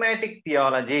డాగ్మాటిక్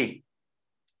థియాలజీ.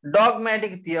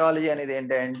 డాగ్మాటిక్ థియాలజీ అనేది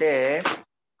ఏంటంటే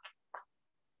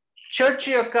చర్చ్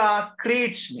యొక్క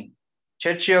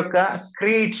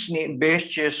క్రీడ్స్ ని బేస్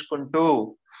చేసుకుంటూ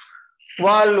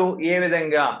వాళ్ళు ఏ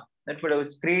విధంగా, ఇప్పుడు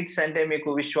క్రీడ్స్ అంటే మీకు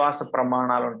విశ్వాస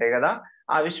ప్రమాణాలు ఉంటాయి కదా,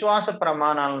 ఆ విశ్వాస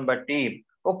ప్రమాణాలను బట్టి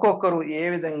ఒక్కొక్కరు ఏ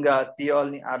విధంగా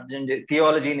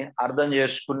థియాలజీని అర్థం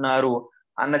చేసుకున్నారు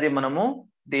అన్నది మనము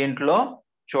దీంట్లో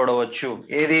చూడవచ్చు.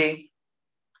 ఏది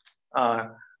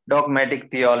డాగ్మాటిక్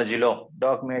థియాలజీలో.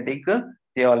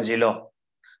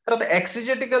 తర్వాత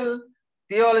ఎక్సిజెటికల్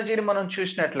థియాలజీని మనం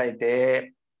చూసినట్లయితే,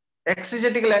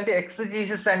 ఎక్సిజెటికల్ అంటే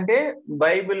ఎక్సిజీసిస్ అంటే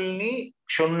బైబిల్ని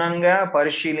క్షుణ్ణంగా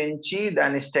పరిశీలించి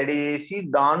దాన్ని స్టడీ చేసి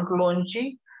దాంట్లోంచి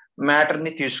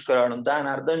మ్యాటర్ని తీసుకురావడం, దాన్ని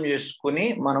అర్థం చేసుకుని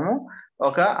మనము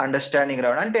ఒక అండర్స్టాండింగ్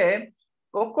రావడం. అంటే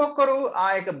ఒక్కొక్కరు ఆ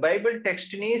యొక్క బైబిల్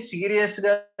టెక్స్ట్ ని సీరియస్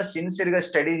గా సిన్సియర్ గా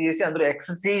స్టడీ చేసి అందులో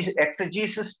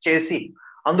ఎక్సజీసిస్ చేసి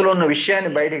అందులో ఉన్న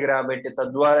విషయాన్ని బయటికి రాబెట్టి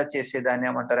తద్వారా చేసేదాన్ని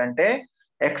ఏమంటారంటే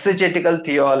ఎక్సజెటికల్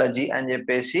థియాలజీ అని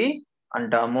చెప్పేసి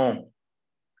అంటాము.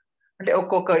 అంటే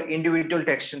ఒక్కొక్క ఇండివిజువల్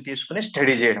టెక్స్ట్ ని తీసుకుని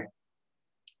స్టడీ చేయడం.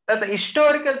 తర్వాత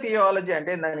హిస్టారికల్ థియాలజీ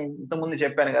అంటే దాన్ని ఇంతకుముందు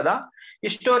చెప్పాను కదా,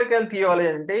 హిస్టారికల్ థియాలజీ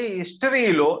అంటే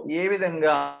హిస్టరీలో ఏ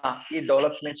విధంగా ఈ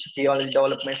థియాలజీ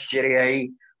డెవలప్మెంట్స్ జరిగాయి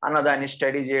అన్న దాన్ని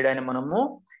స్టడీ చేయడాన్ని మనము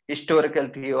హిస్టారికల్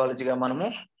థియాలజీగా మనము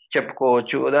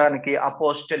చెప్పుకోవచ్చు. ఉదాహరణకి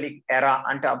అపోస్టలిక్ ఎరా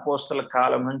అంటే అపోస్తల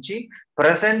కాలం నుంచి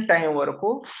ప్రెసెంట్ టైం వరకు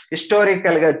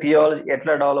హిస్టారికల్ గా థియాలజీ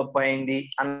ఎట్లా డెవలప్ అయింది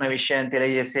అన్న విషయాన్ని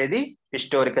తెలియజేసేది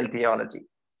హిస్టారికల్ థియాలజీ.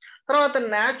 తర్వాత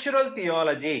న్యాచురల్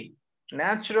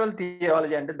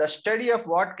థియాలజీ అంటే the study of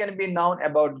what can be noun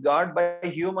about God by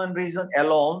human reason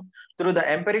alone through the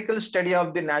empirical study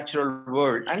of the natural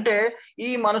world. అంటే ఈ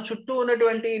మన చుట్టూ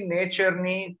ఉన్నటువంటి నేచర్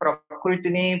ని,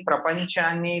 ప్రకృతిని,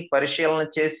 ప్రపంచాన్ని పరిశీలన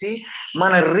చేసి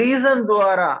మన రీజన్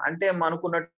ద్వారా, అంటే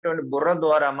మనకున్నటువంటి బుర్ర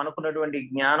ద్వారా, మనకున్నటువంటి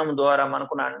జ్ఞానం ద్వారా,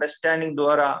 మనకున్న అండర్స్టాండింగ్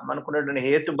ద్వారా, మనకున్నటువంటి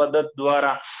హేతుబద్ధత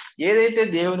ద్వారా ఏదైతే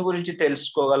దేవుని గురించి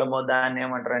తెలుసుకోగలమో దాన్ని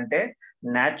ఏమంటారంటే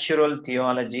న్యాచురల్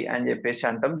థియాలజీ అని చెప్పేసి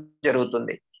అంటాం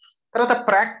జరుగుతుంది. తర్వాత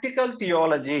ప్రాక్టికల్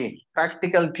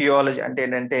థియాలజీ అంటే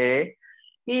ఏంటంటే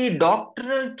ఈ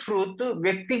డాక్టరల్ ట్రూత్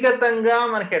వ్యక్తిగతంగా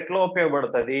మనకి ఎట్లా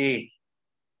ఉపయోగపడుతుంది,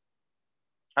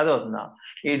 అదవుతుందా?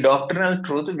 ఈ డాక్టరల్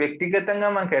ట్రూత్ వ్యక్తిగతంగా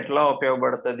మనకి ఎట్లా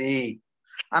ఉపయోగపడుతుంది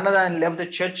అన్నదాన్ని, లేకపోతే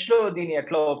చర్చ్ లో దీన్ని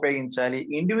ఎట్లా ఉపయోగించాలి,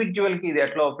 ఇండివిజువల్ కి ఇది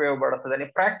ఎట్లా ఉపయోగపడుతుంది అని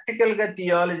ప్రాక్టికల్ గా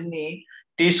థియాలజీని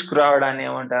తీసుకురావడాన్ని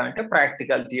ఏమంటారంటే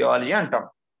ప్రాక్టికల్ థియాలజీ అంటాం.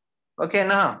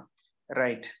 ఓకేనా?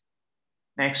 Right,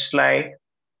 next slide.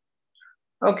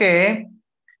 ఓకే,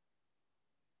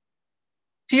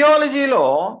 థియాలజీలో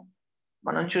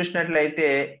మనం చూసినట్లయితే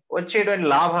వచ్చేటువంటి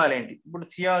లాభాలు ఏంటి? ఇప్పుడు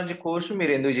థియాలజీ కోర్సు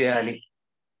మీరు ఎందుకు చేయాలి,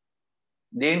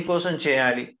 దేనికోసం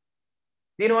చేయాలి,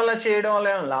 దీనివల్ల చేయడం వల్ల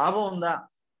ఏమైనా లాభం ఉందా,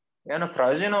 ఏమైనా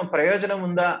ప్రయోజనం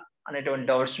ఉందా అనేటువంటి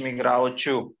డౌట్స్ మీకు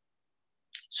రావచ్చు.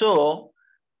 సో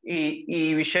ఈ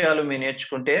విషయాలు మీరు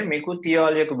నేర్చుకుంటే మీకు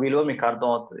థియాలజీ యొక్క విలువ మీకు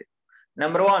అర్థం అవుతుంది.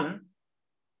 Number 1,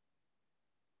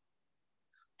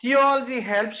 theology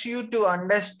helps you to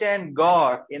understand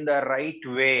God in the right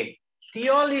way.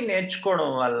 Theology నేర్చుకోవడం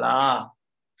వల్ల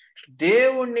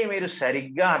దేవుణ్ణి మీరు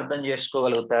సరిగ్గా అర్థం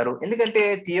చేసుకోగలుగుతారు. ఎందుకంటే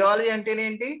థియాలజీ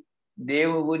అంటేనేంటి?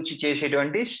 దేవుని గురించి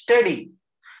చేసేటువంటి స్టడీ.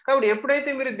 కాబట్టి ఎప్పుడైతే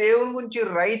మీరు దేవుని గురించి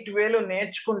రైట్ వేలో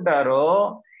నేర్చుకుంటారో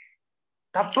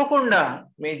తప్పకుండా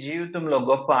మీ జీవితంలో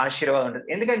గొప్ప ఆశీర్వాదం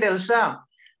ఉంటుంది. ఎందుకంటే తెలుసా,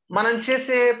 మనం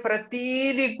చేసే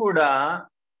ప్రతీది కూడా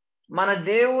మన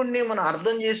దేవుణ్ణి మనం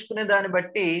అర్థం చేసుకునే దాన్ని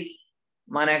బట్టి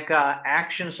మన యొక్క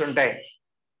యాక్షన్స్ ఉంటాయి.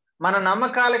 మన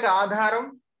నమ్మకాలకు ఆధారం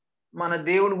మన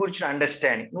దేవుని గురించి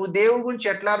అండర్స్టాండింగ్. నువ్వు దేవుని గురించి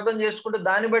ఎట్లా అర్థం చేసుకుంటే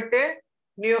దాన్ని బట్టే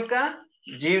నీ యొక్క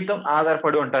జీవితం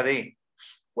ఆధారపడి ఉంటది.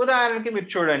 ఉదాహరణకి మీరు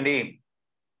చూడండి,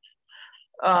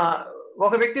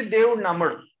 ఒక వ్యక్తి దేవుడిని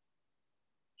నమ్మడు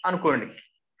అనుకోండి,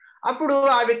 అప్పుడు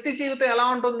ఆ వ్యక్తి జీవితం ఎలా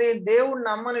ఉంటుంది? దేవుడిని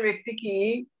నమ్మని వ్యక్తికి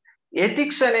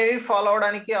ఎథిక్స్ అనేవి ఫాలో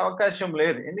అవడానికి అవకాశం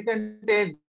లేదు. ఎందుకంటే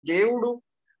దేవుడు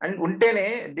ఉంటేనే,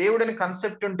 దేవుడు అనే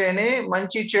కన్సెప్ట్ ఉంటేనే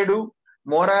మంచి చెడు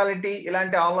మోరాలిటీ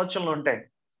ఇలాంటి ఆలోచనలు ఉంటాయి.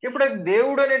 ఎప్పుడైతే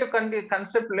దేవుడు అనే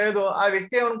కన్సెప్ట్ లేదో ఆ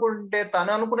వ్యక్తి ఏమనుకుంటే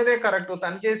తను అనుకునేదే కరెక్ట్,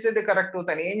 తను చేసేది కరెక్ట్,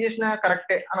 తను ఏం చేసినా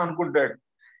కరెక్టే అని అనుకుంటాడు.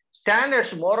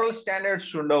 స్టాండర్డ్స్, మోరల్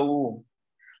స్టాండర్డ్స్ ఉండవు.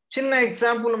 చిన్న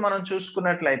ఎగ్జాంపుల్ మనం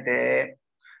చూసుకున్నట్లయితే,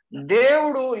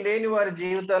 దేవుడు లేని వారి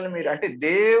జీవితాలు మీరు, అంటే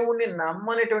దేవుణ్ణి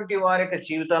నమ్మనటువంటి వారి యొక్క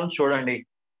జీవితాలను చూడండి.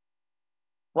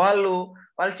 వాళ్ళు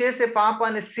చేసే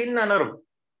పాపాన్ని సిన్ అనరు,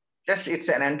 జస్ట్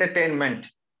ఇట్స్ అన్ ఎంటర్టైన్మెంట్,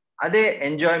 అదే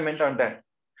ఎంజాయ్మెంట్ అంటారు.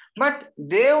 బట్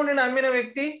దేవుణ్ణి నమ్మిన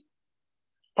వ్యక్తి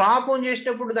పాపం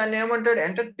చేసినప్పుడు దాన్ని ఏమంటాడు?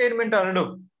 ఎంటర్టైన్మెంట్ అనడు.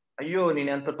 అయ్యో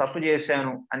నేను ఎంత తప్పు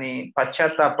చేశాను అని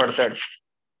పశ్చాత్తాపడతాడు.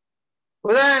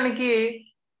 ఉదాహరణకి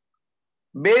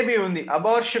బేబీ ఉంది,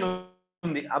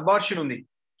 అబార్షన్ ఉంది.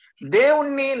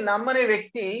 దేవుణ్ణి నమ్మని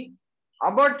వ్యక్తి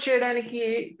అబార్ట్ చేయడానికి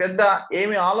పెద్ద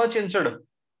ఏమి ఆలోచించడు.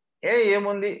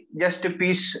 ఏముంది, జస్ట్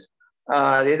పీస్,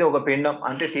 అదేదో ఒక పిండం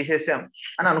అంటే తీసేసాం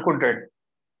అని అనుకుంటాడు.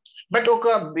 బట్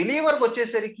ఒక బిలీవర్కి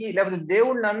వచ్చేసరికి, లేకపోతే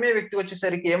దేవుణ్ణి నమ్మే వ్యక్తికి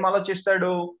వచ్చేసరికి ఏం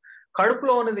ఆలోచిస్తాడు?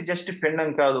 కడుపులో ఉన్నది జస్ట్ పిండం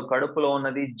కాదు, కడుపులో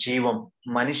ఉన్నది జీవం,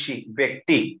 మనిషి,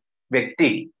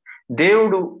 వ్యక్తి.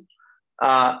 దేవుడు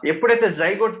ఎప్పుడైతే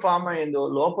జైగోట్ ఫామ్ అయిందో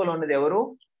లోపల ఉన్నది ఎవరు?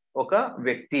 ఒక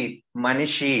వ్యక్తి,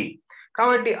 మనిషి.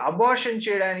 కాబట్టి అబార్షన్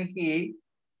చేయడానికి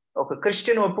ఒక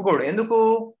క్రిస్టియన్ ఒప్పుకోడు. ఎందుకు?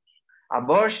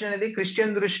 అబార్షన్ అనేది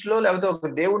క్రిస్టియన్ దృష్టిలో లేకపోతే ఒక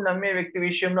దేవుడు నమ్మే వ్యక్తి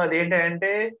విషయంలో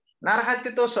అదేంటంటే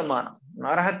నరహత్యతో సమానం.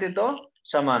 నరహత్యతో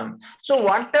సమానం. So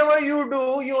what ever you do,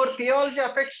 your theology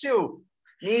affects you.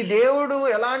 నీ దేవుడు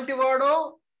ఎలాంటి వాడో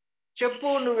చెప్పు,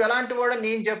 నువ్వు ఎలాంటి వాడో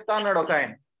నేను చెప్తా అన్నాడు ఒక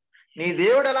ఆయన. నీ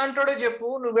దేవుడు ఎలాంటోడో చెప్పు,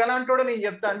 నువ్వు ఎలాంటోడో నేను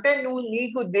చెప్తా. అంటే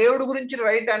నీకు దేవుడు గురించి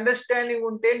రైట్ అండర్స్టాండింగ్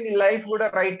ఉంటే నీ లైఫ్ కూడా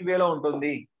రైట్ వేలో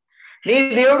ఉంటుంది. నీ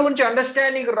దేవుడు గురించి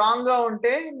అండర్స్టాండింగ్ రాంగ్ గా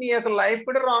ఉంటే నీ యొక్క లైఫ్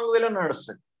కూడా రాంగ్ వేలో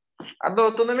నడుస్తుంది.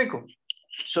 అర్థమవుతుందా మీకు?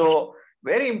 So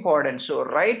very important. So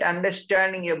right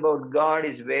understanding about God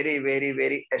is very very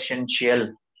very essential.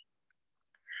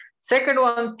 Second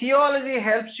one, theology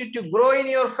helps you to grow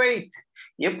in your faith.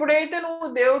 ఎప్పుడైతే నువ్వు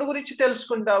దేవుడి గురించి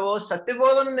తెలుసుకుంటావో,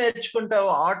 సత్యబోధన నేర్చుకుంటావో,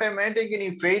 ఆటోమేటిక్ నీ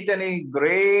ఫెయిత్ అనేది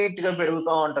గ్రేట్ గా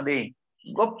పెరుగుతూ ఉంటది,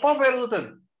 గొప్ప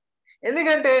పెరుగుతుంది.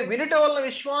 ఎందుకంటే వినటం వల్ల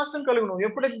విశ్వాసం కలుగును.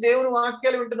 ఎప్పుడైతే దేవుని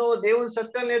వాక్యాలు వింటున్నావో, దేవుని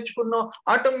సత్యాలు నేర్చుకున్నావో,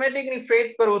 ఆటోమేటిక్ నీ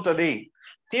ఫెయిత్ పెరుగుతుంది.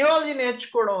 థియాలజీ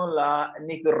నేర్చుకోవడం వల్ల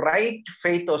నీకు రైట్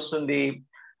ఫెయిత్ వస్తుంది.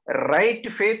 రైట్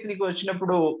ఫెయిత్ నీకు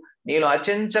వచ్చినప్పుడు నీలో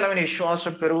అచంచలమైన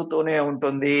విశ్వాసం పెరుగుతూనే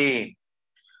ఉంటుంది.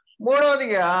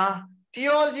 మూడవదిగా,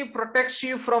 theology protects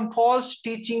you from falls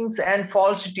teachings and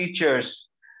false teachers.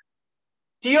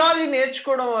 Theology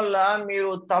నేర్చుకోవడం వల్ల మీరు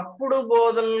తప్పుడు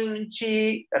బోధల నుంచి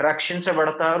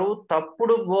రక్షించబడతారు,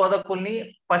 తప్పుడు బోధకుల్ని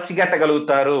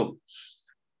పసిగట్టగలుగుతారు.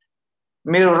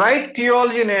 మీరు రైట్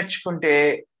థియాలజీ నేర్చుకుంటే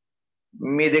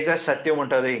మీ దగ్గర సత్యం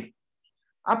ఉంటది.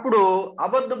 అప్పుడు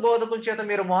అబద్ధ బోధకుల చేత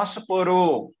మీరు మోసపోరు.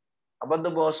 అబద్ధ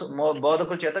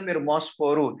బోధకుల చేత మీరు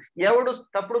మోసపోరు. ఎవడు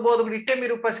తప్పుడు బోధకుడు ఇట్టే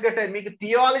మీరు పసిగట్టారు. మీకు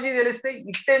థియాలజీ తెలిస్తే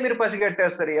ఇట్టే మీరు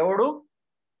పసిగట్టేస్తారు ఎవడు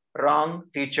రాంగ్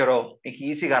టీచరో. మీకు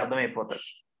ఈజీగా అర్థమైపోతుంది.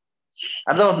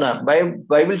 అర్థమవుతుందా?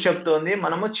 బైబిల్ చెప్తోంది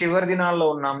మనము చివరి దినాల్లో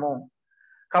ఉన్నాము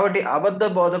కాబట్టి అబద్ధ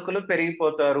బోధకులు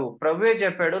పెరిగిపోతారు. ప్రభువే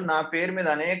చెప్పాడు, నా పేరు మీద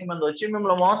అనేక మంది వచ్చి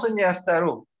మిమ్మల్ని మోసం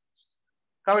చేస్తారు,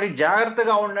 కాబట్టి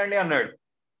జాగ్రత్తగా ఉండండి అన్నాడు.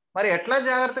 మరి ఎట్లా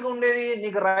జాగ్రత్తగా ఉండేది?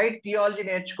 నీకు రైట్ థియాలజీ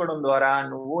నేర్చుకోవడం ద్వారా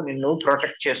నిన్ను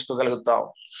ప్రొటెక్ట్ చేసుకోగలుగుతావు.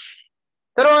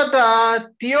 తర్వాత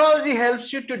theology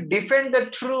helps you to defend the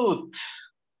truth.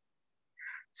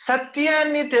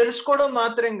 సత్యాన్ని తెలుసుకోవడం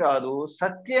మాత్రం కాదు,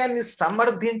 సత్యాన్ని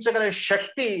సమర్థించగల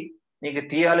శక్తి నీకు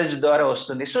థియాలజీ ద్వారా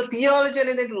వస్తుంది. సో థియాలజీ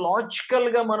అనేది లాజికల్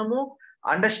గా మనము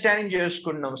అండర్స్టాండింగ్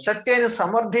చేసుకుంటున్నాము, సత్యాన్ని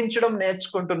సమర్థించడం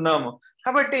నేర్చుకుంటున్నాము.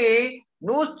 కాబట్టి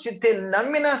నువ్వు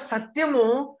నమ్మిన సత్యము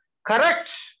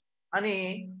కరెక్ట్ అని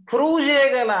ప్రూవ్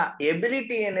చేయగల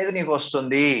ఎబిలిటీ అనేది నీకు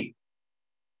వస్తుంది.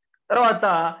 తర్వాత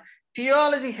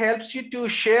theology helps you to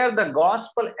share the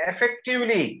gospel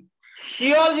effectively.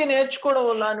 Theology నేర్చుకోవడం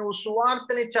వల్ల నువ్వు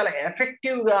సువార్తని చాలా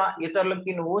ఎఫెక్టివ్ గా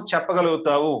ఇతరులకి నువ్వు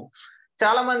చెప్పగలుగుతావు.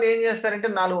 చాలా మంది ఏం చేస్తారంటే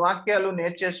 4 వాక్యాలు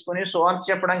నేర్చేసుకుని సువార్త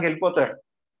చెప్పడానికి వెళ్ళిపోతారు.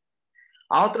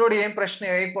 అవతలోడు ఏం ప్రశ్న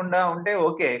వేయకుండా ఉంటే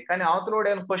ఓకే, కానీ అవతలోడు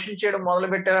ఏమైనా క్వశ్చన్ చేయడం మొదలు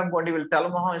పెట్టారనుకోండి, వీళ్ళు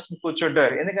తలమొహం వేసుకుని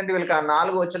కూర్చుంటారు. ఎందుకంటే వీళ్ళకి ఆ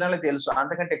 4 వచనాలే తెలుసు,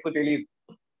 అంతకంటే ఎక్కువ తెలియదు.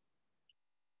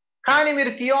 కానీ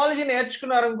మీరు థియాలజీ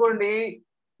నేర్చుకున్నారనుకోండి,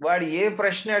 వాడు ఏ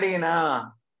ప్రశ్న అడిగినా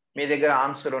మీ దగ్గర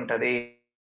ఆన్సర్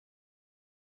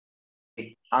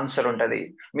ఉంటది,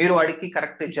 మీరు వాడికి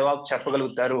కరెక్ట్ జవాబు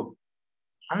చెప్పగలుగుతారు.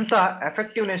 అంత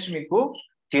ఎఫెక్టివ్నెస్ మీకు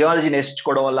థియాలజీ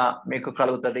నేర్చుకోవడం వల్ల మీకు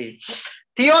కలుగుతుంది.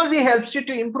 Theology helps you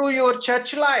to improve your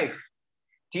church life.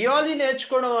 Theology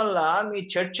నేర్చుకోవడం వల్ల మీ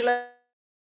చర్చ్ లైఫ్,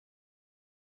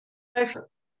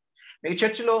 మీ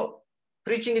చర్చిలో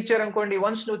ప్రీచింగ్ ఇచ్చారనుకోండి,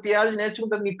 వన్స్ నువ్వు థియాలజీ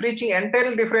నేర్చుకుంటే నీ ప్రీచింగ్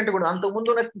ఎంటైర్లీ డిఫరెంట్ కూడా.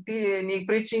 అంతకుముందు నీ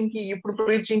ప్రీచింగ్ కి ఇప్పుడు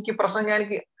ప్రీచింగ్ కి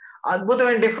ప్రసంగానికి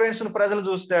అద్భుతమైన డిఫరెన్స్ ప్రజలు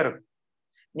చూస్తారు.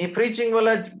 నీ ప్రీచింగ్ వల్ల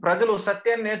ప్రజలు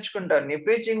సత్యాన్ని నేర్చుకుంటారు, నీ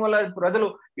ప్రీచింగ్ వల్ల ప్రజలు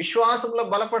విశ్వాసంలో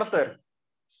బలపడతారు.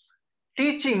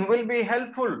 Teaching will be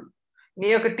helpful. నీ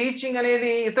యొక్క టీచింగ్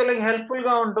అనేది ఇతరులకు హెల్ప్ఫుల్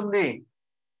గా ఉంటుంది.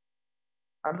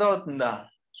 అర్థమవుతుందా?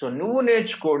 సో నువ్వు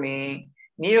నేర్చుకొని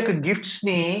నీ యొక్క గిఫ్ట్స్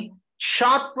ని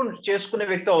షార్ప్ చేసుకునే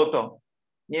వ్యక్తి అవుతావు,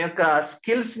 నీ యొక్క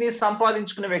స్కిల్స్ ని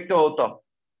సంపాదించుకునే వ్యక్తి అవుతావు.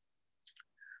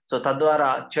 సో తద్వారా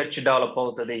చర్చ్ డెవలప్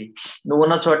అవుతుంది, నువ్వు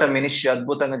ఉన్న చోట మినిస్ట్రీ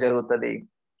అద్భుతంగా జరుగుతుంది.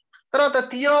 తర్వాత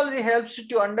theology helps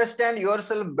to understand your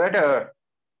self better,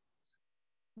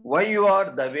 why you are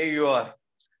the way you are.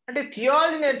 అంటే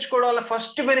థియాలజీ నేర్చుకోవడం వల్ల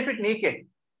ఫస్ట్ బెనిఫిట్ నీకే.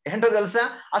 ఏంటో తెలుసా?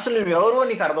 అసలు నువ్వెవరో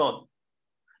నీకు అర్థమవుతుంది.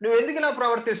 నువ్వు ఎందుకు ఇలా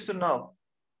ప్రవర్తిస్తున్నావు,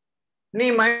 నీ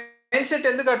మైండ్ సెట్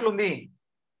ఎందుకు అట్లుంది,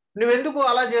 నువ్వెందుకు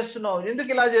అలా చేస్తున్నావు, ఎందుకు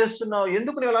ఇలా చేస్తున్నావు,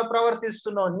 ఎందుకు నువ్వు ఇలా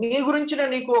ప్రవర్తిస్తున్నావు, నీ గురించిన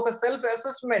నీకు ఒక సెల్ఫ్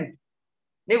అసెస్మెంట్,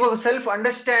 నీకు ఒక సెల్ఫ్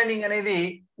అండర్స్టాండింగ్ అనేది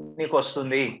నీకు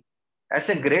వస్తుంది.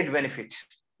 That's a great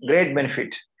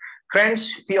benefit. Friends,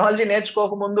 theology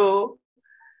నేర్చుకోకముందు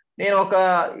నేను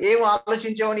ఏం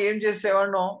ఆలోచించేవాడిని, ఏం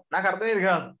చేసేవాడినో నాకు అర్థమయ్యేది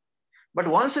కాదు. బట్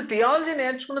వన్స్ థియాలజీ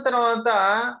నేర్చుకున్న తర్వాత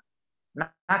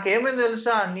నాకేమైంది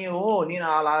తెలుసా, నేను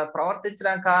అలా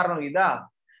ప్రవర్తించడానికి కారణం ఇదా,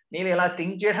 నేను ఇలా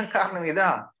థింక్ చేయడం కారణం ఇదా,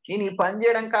 నేను ఈ పని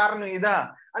చేయడం కారణం ఇదా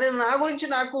అనేది నా గురించి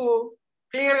నాకు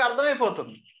క్లియర్గా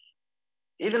అర్థమైపోతుంది.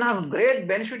 ఇది నాకు గ్రేట్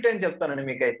బెనిఫిట్ అని చెప్తానండి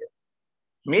మీకైతే.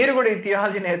 మీరు కూడా ఈ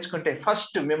థియాలజీ నేర్చుకుంటే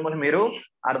ఫస్ట్ మిమ్మల్ని మీరు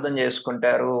అర్థం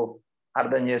చేసుకుంటారు.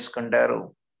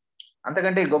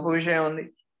 అంతకంటే గొప్ప విషయం ఉంది.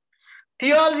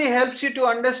 Theology helps you to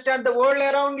understand the world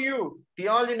around you.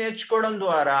 Theology నేర్చుకోవడం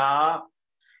ద్వారా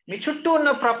మీ చుట్టూ ఉన్న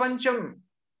ప్రపంచం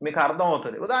మీకు అర్థం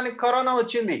అవుతుంది. ఉదాహరణకి కరోనా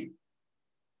వచ్చింది.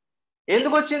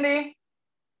 ఎందుకు వచ్చింది?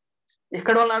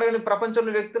 ఇక్కడ వాళ్ళని అడగండి,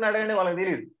 ప్రపంచంలో వ్యక్తిని అడగండి, వాళ్ళకి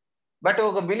తెలియదు. బట్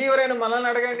ఒక బిలీవర్ అయిన మనల్ని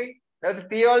అడగండి, లేకపోతే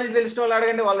థియాలజీ తెలిసిన వాళ్ళు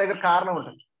అడగండి, వాళ్ళ దగ్గర కారణం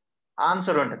ఉంటుంది,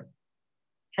 ఆన్సర్ ఉంటుంది.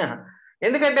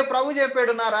 ఎందుకంటే ప్రభు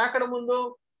చెప్పాడు, నా రాకడ ముందు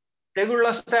తెగుళ్ళు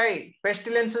వస్తాయి,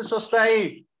 పెస్టిలెన్సెస్ వస్తాయి,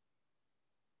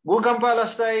 భూకంపాలు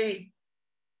వస్తాయి,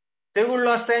 తెగుళ్ళు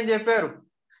వస్తాయని చెప్పారు.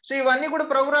 సో ఇవన్నీ కూడా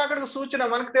ప్రభు రాకడకు సూచన.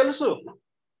 మనకు తెలుసు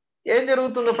ఏం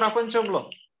జరుగుతుందో ప్రపంచంలో,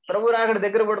 ప్రభు రాకడ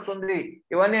దగ్గర పడుతుంది,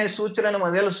 ఇవన్నీ సూచనలు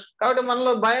మనకు తెలుసు. కాబట్టి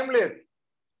మనలో భయం లేదు.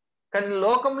 కానీ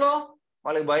లోకంలో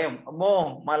వాళ్ళకి భయం, అమ్మో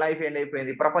మా లైఫ్ ఎండ్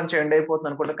అయిపోయింది, ప్రపంచం ఎండ్ అయిపోతుంది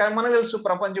అనుకుంటారు. కానీ మనకు తెలుసు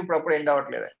ప్రపంచం ఇప్పుడు ఎండ్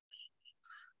అవ్వట్లేదు,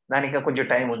 దానికి కొంచెం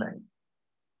టైం ఉందని.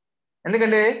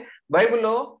 ఎందుకంటే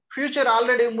బైబిల్లో ఫ్యూచర్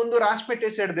ఆల్రెడీ ముందు రాసి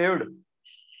పెట్టేశాడు దేవుడు.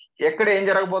 ఎక్కడ ఏం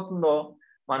జరగబోతుందో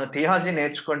మన థియాలజీ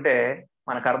నేర్చుకుంటే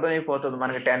మనకు అర్థమైపోతుంది,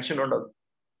 మనకి టెన్షన్ ఉండదు.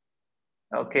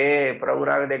 ఓకే, ప్రభు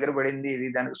రాక దగ్గర పడింది, ఇది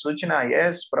దానికి సూచన.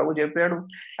 ఎస్, ప్రభు చెప్పాడు,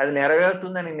 అది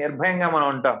నెరవేరుతుందని నిర్భయంగా మనం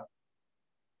ఉంటాం.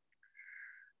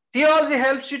 Theology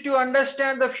helps you to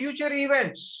understand the future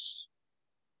events.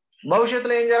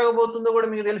 భవిష్యత్తులో ఏం జరగబోతుందో కూడా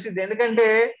మీకు తెలిసింది. ఎందుకంటే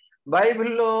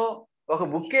బైబిల్లో ఒక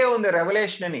బుక్కే ఉంది,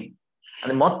 రెవల్యూషన్ అని.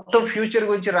 అది మొత్తం ఫ్యూచర్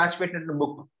గురించి రాసి పెట్టినట్టు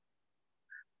బుక్.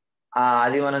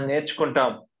 అది మనం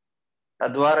నేర్చుకుంటాం,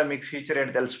 తద్వారా మీకు ఫ్యూచర్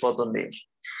ఏంటి తెలిసిపోతుంది.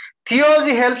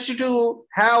 Theology helps you to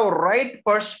have right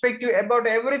perspective about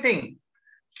everything.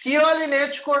 Theology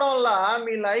నేర్చుకోవడం వల్ల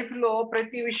మీ లైఫ్ లో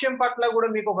ప్రతి విషయం పట్ల కూడా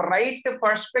మీకు ఒక రైట్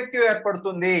పర్స్పెక్టివ్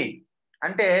ఏర్పడుతుంది.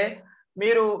 అంటే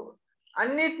మీరు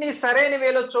అన్నిటినీ సరైన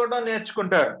వేలో చూడడం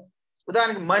నేర్చుకుంటారు.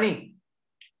 ఉదాహరణకి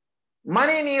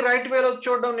మనీని రైట్ వేలో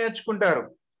చూడడం నేర్చుకుంటారు.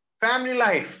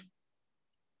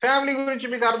 ఫ్యామిలీ గురించి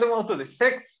మీకు అర్థమవుతుంది.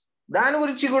 సెక్స్, దాని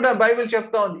గురించి కూడా బైబిల్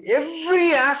చెప్తా ఉంది. ఎవ్రీ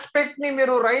ఆస్పెక్ట్ ని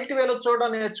మీరు రైట్ వేలో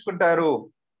చూడడం నేర్చుకుంటారు.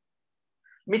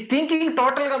 మీ థింకింగ్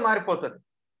టోటల్ గా మారిపోతుంది.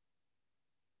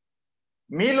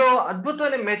 మీలో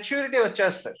అద్భుతమైన మెచ్యూరిటీ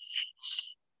వచ్చేస్తుంది.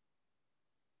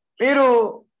 మీరు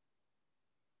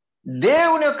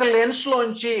దేవుని యొక్క లెన్స్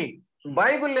లోంచి,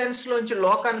 బైబిల్ లెన్స్ లోంచి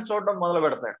లోకాన్ని చూడడం మొదలు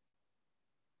పెడతారు.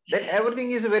 Then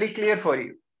everything is very clear for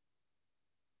you.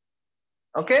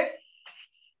 Okay,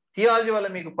 theology వల్ల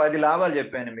మీకు 10 లాభాలు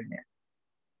చెప్పాను మీకు నేను.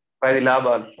 10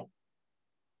 లాభాలు.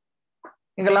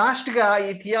 ఇంకా లాస్ట్ గా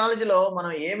ఈ థియాలజీలో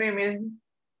మనం ఏమేమి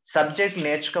సబ్జెక్ట్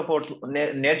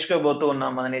నేర్చుకోబోతూ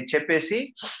ఉన్నాం అని చెప్పేసి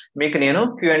మీకు నేను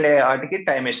Q&A వాటికి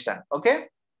టైం ఇస్తాను. Okay,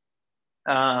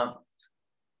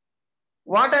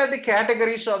 what are the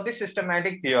categories of the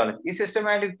systematic theology? ఈ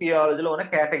సిస్టమాటిక్ థియాలజీలో ఉన్న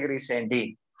కేటగిరీస్ ఏంటి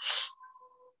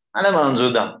అని మనం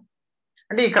చూద్దాం.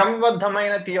 అంటే ఈ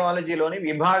క్రమబద్ధమైన థియాలజీలోని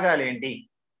విభాగాలు ఏంటి?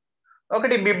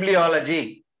 ఒకటి బిబ్లియాలజీ,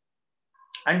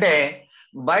 అంటే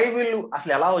బైబిల్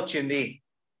అసలు ఎలా వచ్చింది,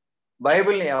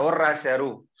 బైబిల్ని ఎవరు రాశారు,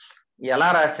 ఎలా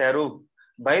రాశారు,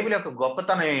 బైబిల్ యొక్క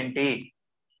గొప్పతనం ఏంటి,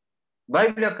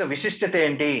 బైబిల్ యొక్క విశిష్టత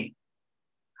ఏంటి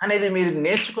అనేది మీరు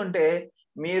నేర్చుకుంటే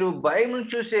మీరు బైబిల్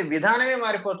చూసే విధానమే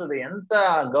మారిపోతుంది. ఎంత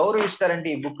గౌరవిస్తారంటే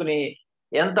ఈ బుక్ని,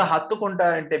 ఎంత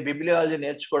హత్తుకుంటారంటే బిబ్లియాలజీ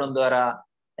నేర్చుకోవడం ద్వారా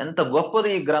ఎంత గొప్పది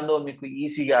ఈ గ్రంథం మీకు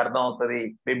ఈజీగా అర్థం అవుతుంది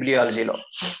బిబ్లియాలజీలో.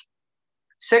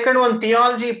 Second one,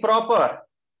 theology proper.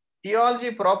 Theology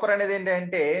proper అనేది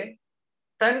ఏంటంటే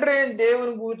తండ్రి అయిన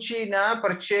దేవుని గురించిన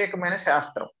ప్రత్యేకమైన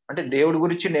శాస్త్రం. అంటే దేవుడి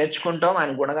గురించి నేర్చుకుంటాం,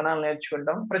 ఆయన గుణగణాలు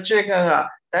నేర్చుకుంటాం. ప్రత్యేకంగా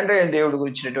తండ్రి అయిన దేవుడి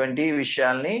గురించినటువంటి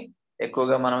విషయాల్ని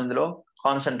ఎక్కువగా మనం ఇందులో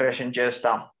కాన్సన్ట్రేషన్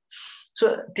చేస్తాం. సో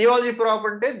థియాలజీ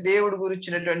ప్రాపర్ అంటే దేవుడి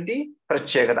గురించినటువంటి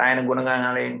ప్రత్యేకత, ఆయన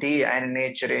గుణగణాలు ఏంటి, ఆయన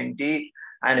నేచర్ ఏంటి,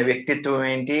 ఆయన వ్యక్తిత్వం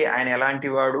ఏంటి, ఆయన ఎలాంటి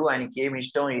వాడు, ఆయనకి ఏమి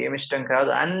ఇష్టం కాదు,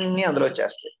 అన్ని అందులో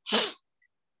చేస్తాయి.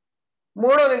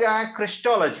 మూడవదిగా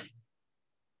క్రిస్టాలజీ,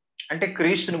 అంటే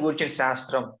క్రీస్తుని గురించిన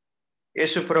శాస్త్రం.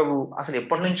 యేసు ప్రభు అసలు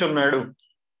ఎప్పటి నుంచి ఉన్నాడు,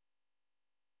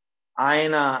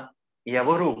 ఆయన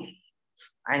ఎవరు,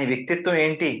 ఆయన వ్యక్తిత్వం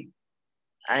ఏంటి,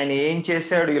 ఆయన ఏం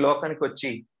చేశాడు ఈ లోకానికి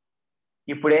వచ్చి,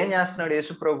 ఇప్పుడు ఏం చేస్తున్నాడు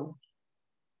యేసు ప్రభు,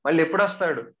 మళ్ళీ ఎప్పుడు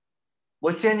వస్తాడు,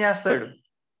 వచ్చి ఏం చేస్తాడు,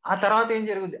 ఆ తర్వాత ఏం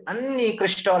జరుగుద్ది, అన్ని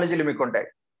క్రిస్టాలజీలు మీకు ఉంటాయి.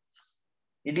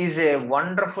 It is a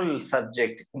wonderful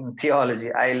subject in theology.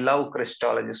 I love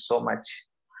Christology so much.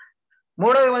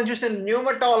 మూడవది మనం చూస్తే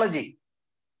న్యూమటాలజీ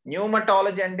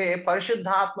అంటే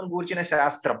పరిశుద్ధాత్మను గూర్చిన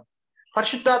శాస్త్రం.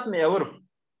 పరిశుద్ధాత్మ ఎవరు,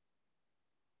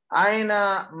 ఆయన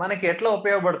మనకి ఎట్లా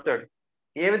ఉపయోగపడతాడు,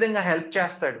 ఏ విధంగా హెల్ప్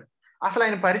చేస్తాడు, అసలు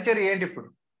ఆయన పరిచర్య ఏంటి ఇప్పుడు,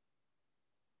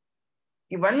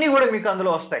 ఇవన్నీ కూడా మీకు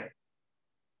అందులో వస్తాయి.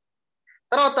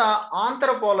 తర్వాత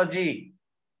ఆంథ్రోపాలజీ.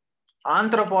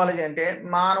 ఆంథ్రోపాలజీ అంటే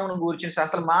మానవుని గురించి,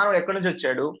 అసలు మానవుడు ఎక్కడి నుంచి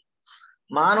వచ్చాడు,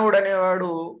 మానవుడు అనేవాడు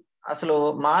అసలు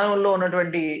మానవుల్లో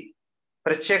ఉన్నటువంటి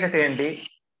ప్రత్యేకత ఏంటి,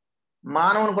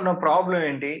 మానవునికి ఉన్న ప్రాబ్లం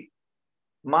ఏంటి,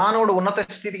 మానవుడు ఉన్నత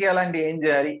స్థితికి ఎలాంటి ఏం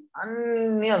చేయాలి,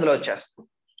 అన్నీ అందులో వచ్చేస్తాయి.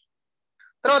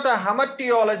 తర్వాత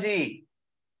హమర్టియాలజీ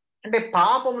అంటే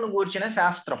పాపమును గూర్చిన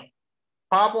శాస్త్రం.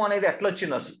 పాపం అనేది ఎట్లా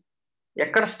వచ్చింది, అసలు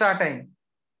ఎక్కడ స్టార్ట్ అయింది,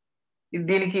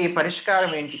 దీనికి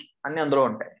పరిష్కారం ఏంటి, అన్ని అందులో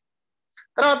ఉంటాయి.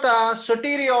 తర్వాత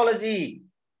సొటీరియాలజీ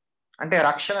అంటే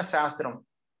రక్షణ శాస్త్రం.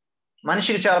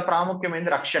 మనిషికి చాలా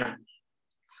ప్రాముఖ్యమైనది రక్షణ.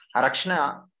 ఆ రక్షణ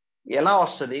ఎలా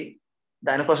వస్తుంది,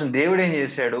 దానికోసం దేవుడు ఏం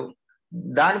చేశాడు,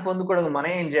 దాన్ని పొందుకోవడానికి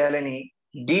మనం ఏం చేయాలని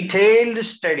డీటెయిల్డ్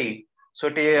స్టడీ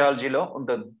సొటీరియాలజీలో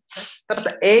ఉంటుంది. తర్వాత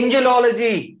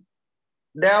ఏంజలాలజీ,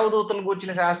 దేవదూతలు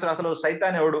కూర్చిన శాస్త్రం. అసలు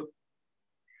సైతాన్ ఎవడు,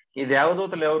 ఈ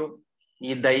దేవదూతలు ఎవరు,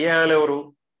 ఈ దయ్యాలు ఎవరు,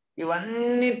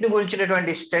 ఇవన్నిటిని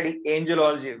గురించినటువంటి study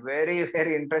angelology. Very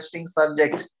very interesting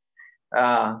subject.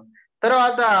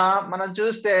 తర్వాత మనం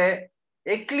చూస్తే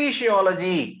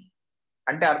ఎక్లీషియాలజీ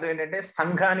అంటే అర్థం ఏంటంటే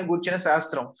సంఘాన్ని కూర్చిన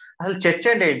శాస్త్రం. అసలు చర్చ్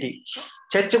అంటే ఏంటి,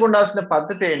 చర్చికి ఉండాల్సిన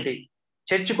పద్ధతి ఏంటి,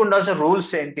 చర్చికి ఉండాల్సిన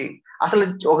రూల్స్ ఏంటి, అసలు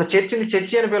ఒక చర్చిని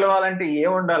చర్చి అని పిలవాలంటే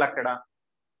ఏముండాలి అక్కడ,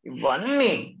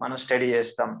 ఇవన్నీ మనం స్టడీ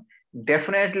చేస్తాం.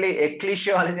 డెఫినెట్లీ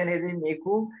ఎక్లీషియాలజీ అనేది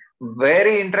మీకు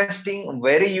very interesting,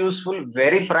 very useful,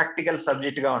 very practical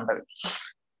subject గా ఉంటది.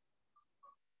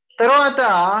 తర్వాత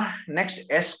నెక్స్ట్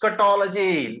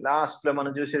ఎస్కటాలజీ. లాస్ట్ లో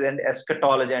మనం చూసేది అంటే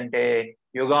ఎస్కటాలజీ అంటే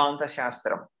యుగాంత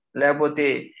శాస్త్రం, లేకపోతే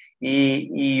ఈ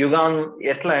ఈ యుగం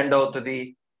ఎట్లా ఎండ్ అవుతుంది,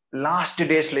 లాస్ట్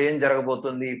డేస్ లో ఏం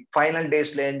జరగబోతుంది, ఫైనల్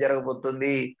డేస్ లో ఏం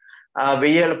జరగబోతుంది,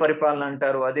 1000 ఏళ్ల పరిపాలన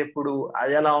అంటారు, అది ఎప్పుడు,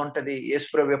 అది ఎలా ఉంటది,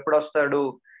 యేసుప్రభు ఎప్పుడు వస్తాడు,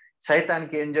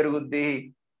 సైతానికి ఏం జరుగుద్ది,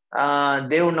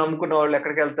 దేవుడు నమ్ముకున్న వాళ్ళు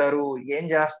ఎక్కడికి వెళ్తారు, ఏం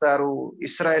చేస్తారు,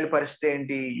 ఇస్రాయేల్ పరిస్థితి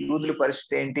ఏంటి, యూదుల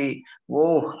పరిస్థితి ఏంటి,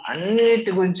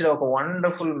 అన్నిటి గురించి ఒక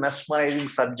wonderful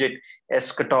mesmerising subject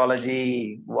eschatology.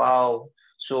 Wow.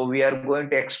 So we are going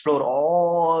to explore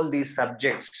all these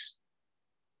subjects.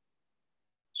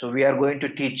 So we are going to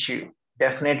teach you.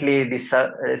 Definitely this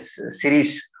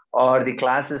series or the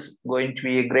class is going to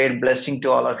be a great blessing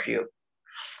to all of you.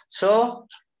 So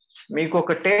మీకు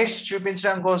ఒక taste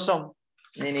చూపించడం కోసం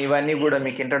నేను ఇవన్నీ కూడా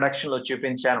మీకు introduction లో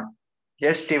చూపించాను.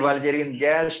 జస్ట్ ఇవాళ జరిగింది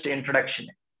జస్ట్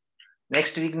ఇంట్రడక్షన్.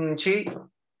 నెక్స్ట్ వీక్ నుంచి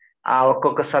ఆ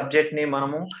ఒక్కొక్క సబ్జెక్ట్ ని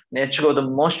మనము నేర్చుకోవద్దు.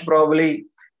 మోస్ట్ ప్రాబబ్లీ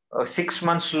 6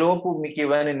 months లోపు మీకు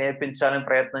ఇవన్నీ నేర్పించాలని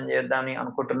ప్రయత్నం చేద్దామని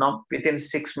అనుకుంటున్నాం. విత్ ఇన్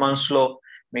 6 months లో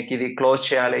మీకు ఇది క్లోజ్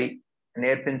చేయాలి,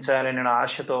 నేర్పించాలని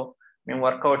ఆశతో మేము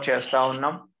వర్కౌట్ చేస్తా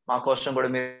ఉన్నాం. మా కోసం కూడా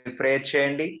మీరు ప్రేయర్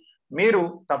చేయండి. మీరు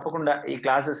తప్పకుండా ఈ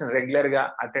క్లాసెస్ రెగ్యులర్ గా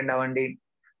అటెండ్ అవ్వండి,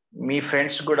 మీ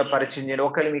ఫ్రెండ్స్ కూడా పరిచయం చేయండి.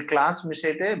 ఒకవేళ మీ క్లాస్ మిస్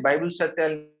అయితే బైబిల్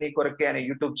సత్యాలు నీ కొరకే అనే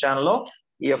యూట్యూబ్ ఛానల్లో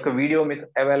ఈ యొక్క వీడియో మీకు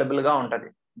అవైలబుల్ గా ఉంటది,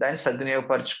 దాన్ని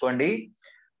సద్వినియోగపరచుకోండి.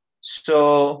 సో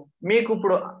మీకు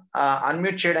ఇప్పుడు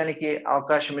అన్మ్యూట్ చేయడానికి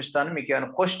అవకాశం ఇస్తాను. మీకు ఏమైనా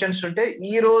క్వశ్చన్స్ ఉంటే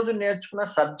ఈ రోజు నేర్చుకున్న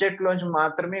సబ్జెక్ట్ లోంచి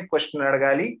మాత్రమే క్వశ్చన్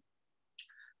అడగాలి.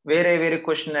 వేరే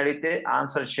క్వశ్చన్ అడిగితే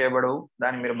ఆన్సర్ చేయబడవు,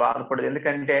 దాన్ని మీరు బాధపడదు.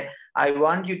 ఎందుకంటే I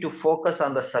want you to focus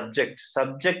on the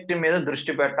subject మీద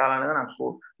దృష్టి పెట్టాలనేది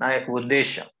నా యొక్క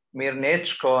ఉద్దేశం. మీరు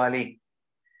నేర్చుకోవాలి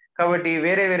కాబట్టి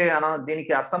వేరే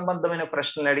దీనికి అసంబద్ధమైన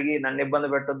ప్రశ్నలు అడిగి నన్ను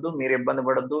ఇబ్బంది పెట్టద్దు, మీరు ఇబ్బంది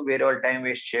పడద్దు, వేరే వాళ్ళు టైం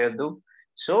వేస్ట్ చేయొద్దు.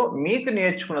 సో మీకు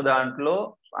నేర్చుకున్న దాంట్లో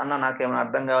అన్న నాకేమైనా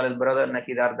అర్థం కావాలి బ్రదర్, నాకు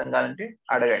ఇది అర్థం కావాలంటే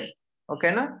అడగండి.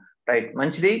 ఓకేనా? రైట్,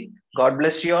 మంచిది. God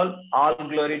bless you all. All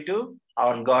glory to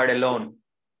our God alone.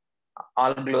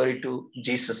 All glory to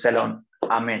Jesus alone.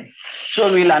 Amen. So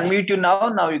we'll unmute you now.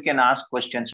 Now you can ask questions.